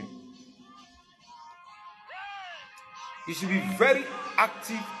 You should be very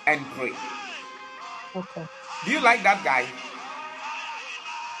active and pray. Okay. Do you like that guy?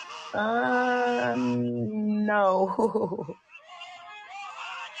 No.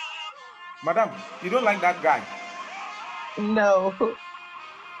 Madam, you don't like that guy. No.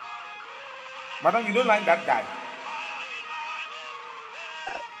 Madam, you don't like that guy.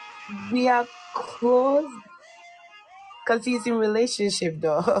 We are close because he's in relationship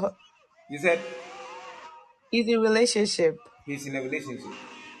though. You said He's in relationship. he's in a relationship.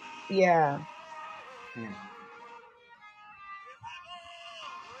 Yeah.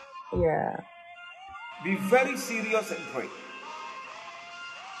 Yeah. Be very serious and pray.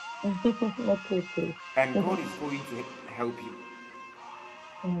 Okay, please. And God is going to help you.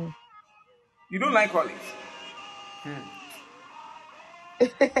 Mm. You don't like Collins.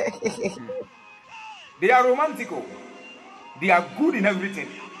 They are romantical. They are good in everything.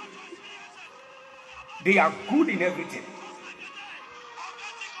 They are good in everything.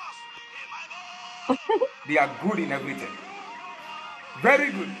 They are good in everything.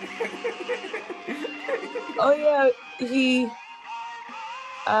 Very good. Oh yeah, yeah,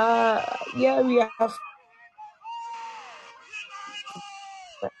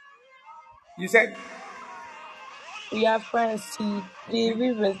 You said, we have friends.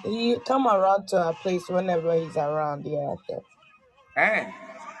 He come around to our place whenever he's around. Yeah. So. and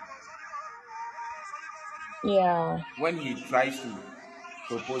Yeah. when he tries to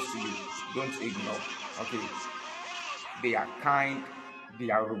propose to you, don't ignore. Okay. They are kind,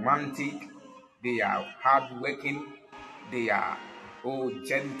 they are romantic, they are hardworking, they are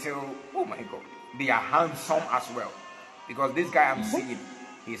gentle. Oh my God. They are handsome as well. Because this guy I'm seeing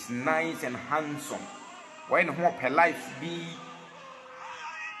is nice and handsome. When hope her life be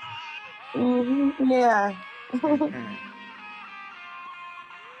Yeah.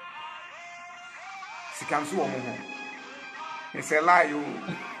 she can see it's a lie, you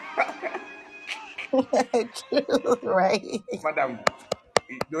True, right? madam.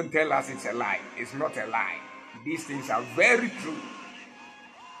 Don't tell us it's a lie. It's not a lie. These things are very true.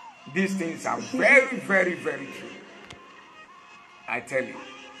 These things are very, very, very true. I tell you.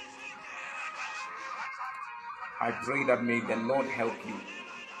 I pray that may the Lord help you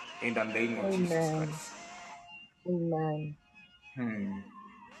in the name of Jesus Amen. Christ. Amen.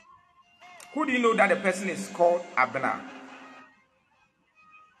 Who do you know that the person is called Abner?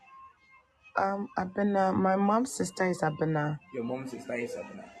 Abena. My mom's sister is Abena. Your mom's sister is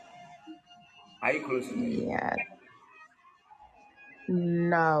Abner. Are you close to her? Yeah.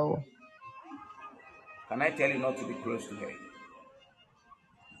 No. Can I tell you not to be close to her?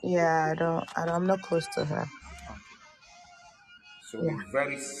 Yeah, I'm not close to her. So be Yeah.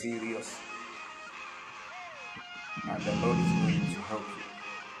 very serious, and the Lord is going to help you.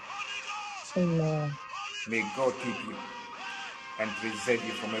 Amen. May God keep you and preserve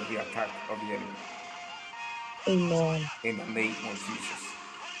you from every attack of the enemy. Amen. In the name of Jesus.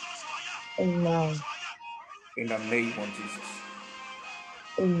 Amen. In the name of Jesus.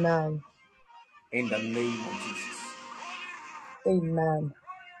 Amen. in the name of Jesus. Amen.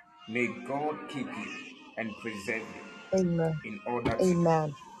 May God keep you and preserve you Amen. in all that you Amen.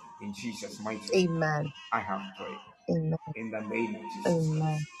 do. In Jesus' mighty name, Amen. I have prayed. Amen. In the name of Jesus,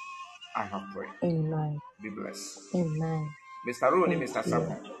 Amen. I have prayed. Amen. Be blessed. Amen. Mr. Rooney, Thank Mr. you.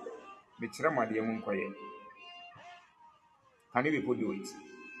 Sapon. Can you people do it?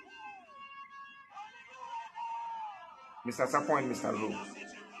 Mr. Sapon and Mr. Rowe.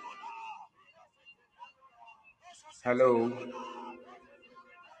 Hello.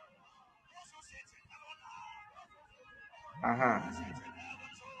 Uh-huh.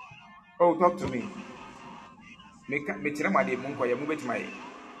 Oh, talk to me. I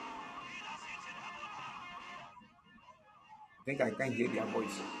think I can't hear their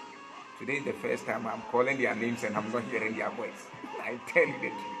voice. Today is the first time I'm calling their names and I'm not hearing their voice. I tell you the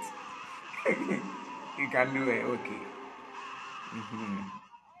truth. You can do it, okay.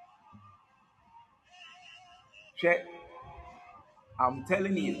 Check. I'm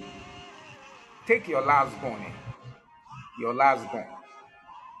telling you, take your last born. Your last born.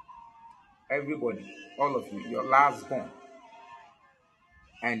 Everybody, all of you, your last born.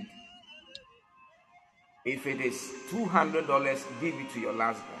 And if it is $200, give it to your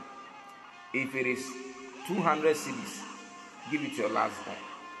last born. If it is 200 cities, give it to your last born.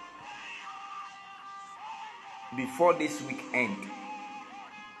 Before this week end,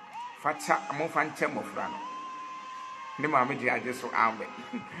 Facha Amofanche Mofrano. I just saw amen.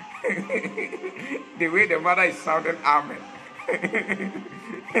 The way the mother is sounding amen.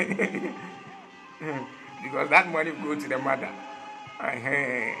 Because that money will go to the mother.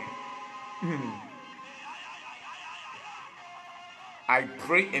 I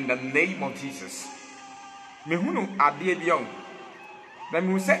pray in the name of Jesus. Mehunu adie bion. Na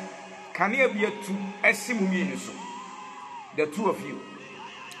me say can you be two esimumi so. The two of you.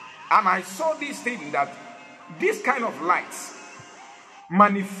 And I saw this thing that this kind of lights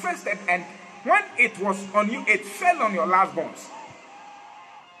manifested, and when it was on you, it fell on your last bones.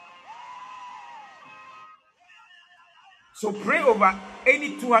 So pray over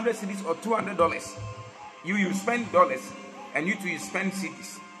any 200 cities or $200. You spend dollars, and you spend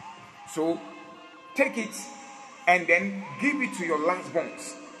cities. So take it and then give it to your last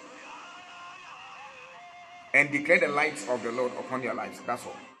bones and declare the lights of the Lord upon your lives. That's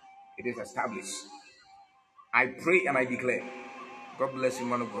all. It is established. I pray and I declare. God bless you,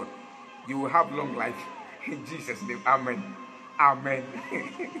 man of God. You will have long life in Jesus' name. Amen. Amen.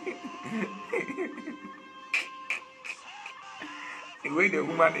 The way the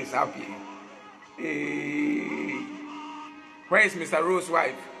woman is happy. Hey. Where is Mr. Rose's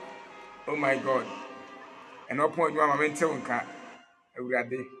wife? Oh my God. And no point you are mental every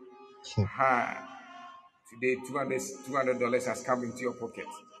day. Ha. Today $200 has come into your pocket.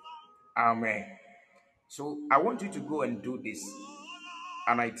 Amen. So I want you to go and do this.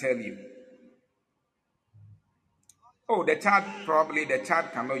 And I tell you. Oh, the child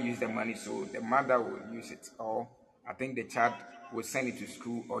cannot use the money, so the mother will use it. Or I think the child will send it to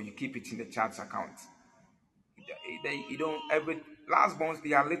school, or you keep it in the child's account. You don't every last bonds,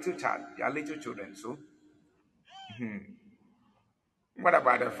 they are little children. So what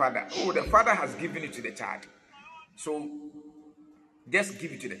about the father? Oh, the father has given it to the child. So just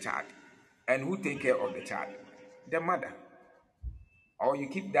give it to the child. And who take care of the child? The mother. Or you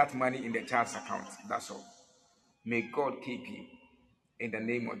keep that money in the child's account. That's all. May God keep you in the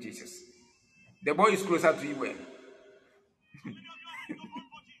name of Jesus. The boy is closer to you when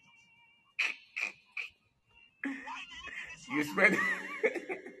you spread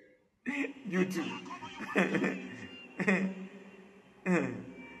YouTube.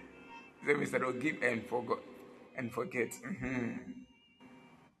 Say, Mr. Oh, give and forget.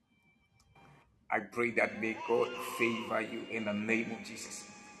 I pray that may God favor you in the name of Jesus.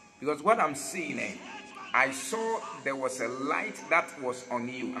 Because what I'm seeing, I saw there was a light that was on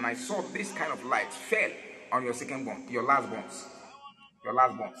you, and I saw this kind of light fell on your second bone, your last bones. Your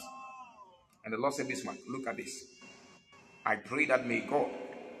last bones. And the Lord said, Bismark, look at this. I pray that may God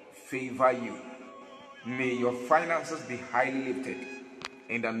favor you. May your finances be highly lifted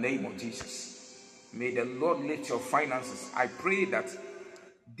in the name of Jesus. May the Lord lift your finances. I pray that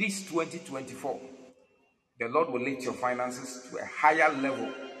this 2024, the Lord will lift your finances to a higher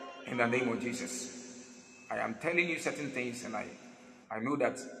level in the name of Jesus. I am telling you certain things, and I know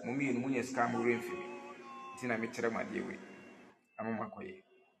that Mumi and Munyas come rain for me. Tina Mitchell, my dear way. I'm on my way.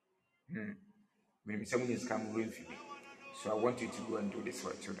 So I want you to go and do this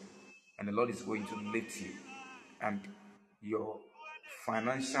for your children. And the Lord is going to lift you. And your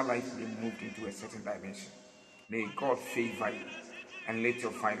financial life will be moved into a certain dimension. May God favor you and lift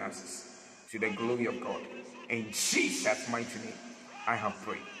your finances to the glory of God. In Jesus' mighty name, I have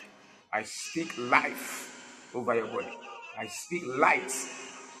prayed. I speak life over your body. I speak light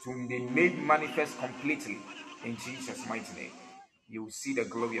to be made manifest completely in Jesus' mighty name. You will see the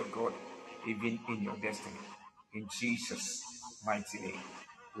glory of God even in your destiny. In Jesus' mighty name,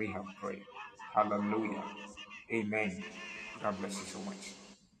 we have prayed. Hallelujah. Amen. God bless you so much.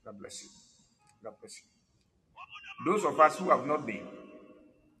 God bless you. God bless you. Those of us who have not been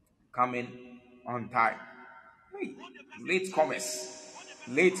coming on time, hey, late comers,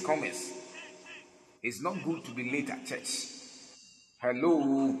 late comers. It's not good to be late at church.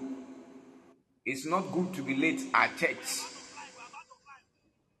 Hello. It's not good to be late at church.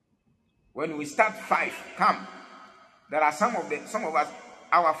 When we start 5, come. There are some of us,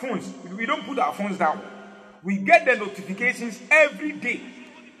 our phones, we don't put our phones down. We get the notifications every day.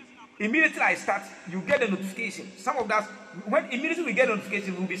 Immediately I start, you get the notification. Some of us, when immediately we get the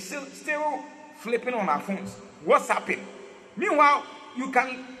notification, we'll be still flipping on our phones. What's happening? Meanwhile, you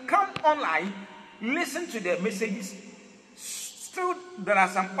can come online, listen to the messages. Still, there are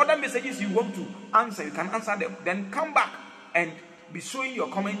some other messages you want to answer. You can answer them. Then come back and be showing your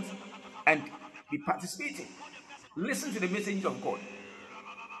comments and be participating. Listen to the messages of God.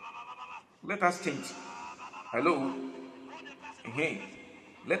 Let us change. Hello. Hey.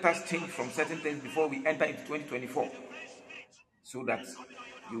 Let us change from certain things before we enter into 2024, so that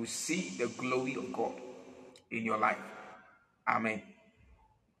you see the glory of God in your life. Amen.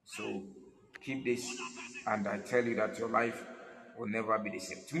 So keep this, and I tell you that your life will never be the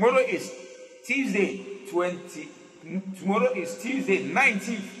same. Tomorrow is Tuesday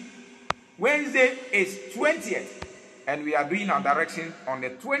 19th. Wednesday is 20th, and we are doing our direction on the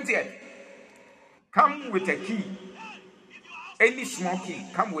 20th. Come with a key. Any small key,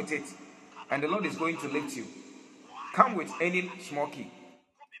 come with it, and the Lord is going to lift you. Come with any small key,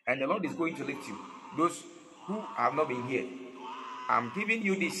 and the Lord is going to lift you. Those who have not been here, I'm giving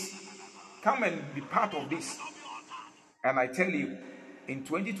you this. Come and be part of this. And I tell you, in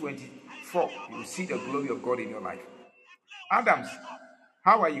 2024, you will see the glory of God in your life. Adams,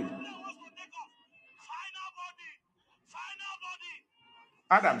 how are you?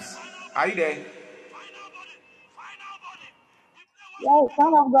 Adams, are you there? Yes,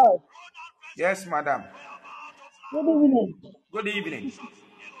 son of God. Yes, madam. Good evening. Good evening.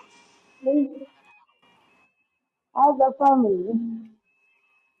 Please, how's the family?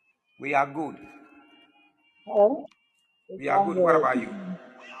 We are good. Hello? We We are thank good. What God. about you?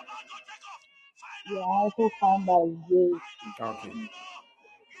 We are also found by grace. Okay.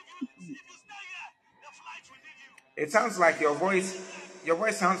 It sounds like your voice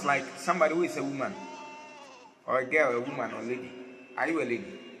sounds like somebody who is a woman, or a girl, a woman, or lady. Are you a lady?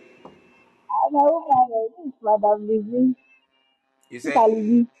 I'm a woman. This is Madam Lizzie. You Sister say,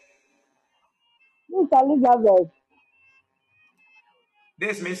 Lizzie. Sister Elizabeth.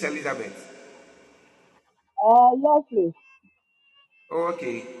 this Miss Elizabeth. Yes, please.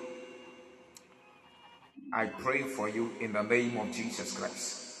 Okay. I pray for you in the name of Jesus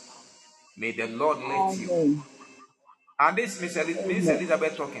Christ. May the Lord lift you. Amen. And this Miss Amen.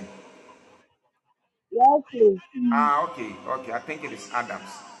 Elizabeth talking. Yes, please. Okay. Okay. I think it is Adams.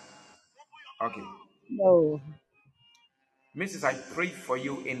 Okay. No. Mrs. I pray for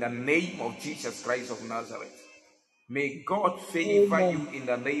you in the name of Jesus Christ of Nazareth. May God favor you Amen. in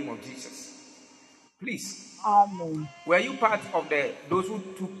the name of Jesus. Please, Amen. were you part of those who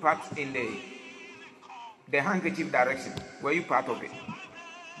took part in the handkerchief direction? Were you part of it?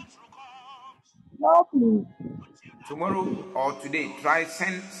 No, please. Tomorrow or today, try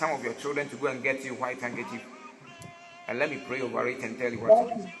send some of your children to go and get you white handkerchief, and let me pray over it and tell you what to Yes,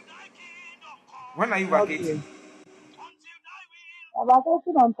 do. please. When are you Okay. vacating? I'm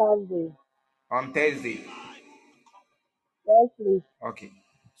vacating on Thursday. On Thursday. Yes, please. Okay.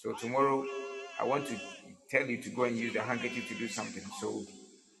 So tomorrow, I want to tell you to go and use the handkerchief to do something. So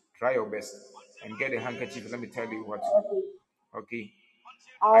try your best and get a handkerchief. Let me tell you what to Okay. do. Okay.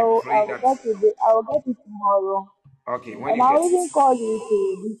 I I'll pray I'll that. get it. I'll get it tomorrow. Okay. When And you get I'll it. even call you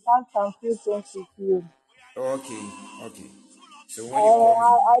to discuss some few things with you. Okay. Okay. So when you call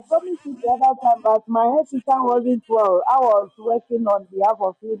me. I promised you the other time, but my head teacher wasn't well. I was working on behalf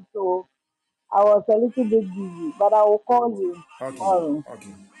of him, so I was a little bit busy. But I will call you Okay. tomorrow.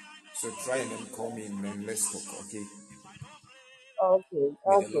 Okay. So try and then call me and then let's talk. Okay. Okay,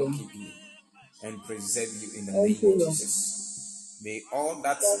 May the Lord okay. keep you and preserve you in the Thank name of you. Jesus. May all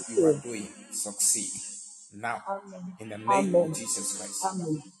that Thank you are you. doing succeed now Amen. in the name of Amen. Jesus Christ.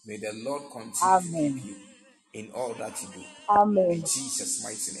 Amen. May the Lord continue to keep Amen. you in all that you do. In Amen. Jesus'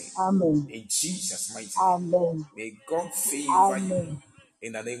 mighty name. Amen. In Jesus' mighty name. Amen. May God favor you Amen.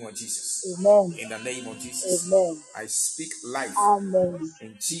 In the name of Jesus. Amen. In the name of Jesus. Amen. I speak life. Amen.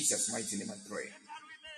 In Jesus' mighty name I pray.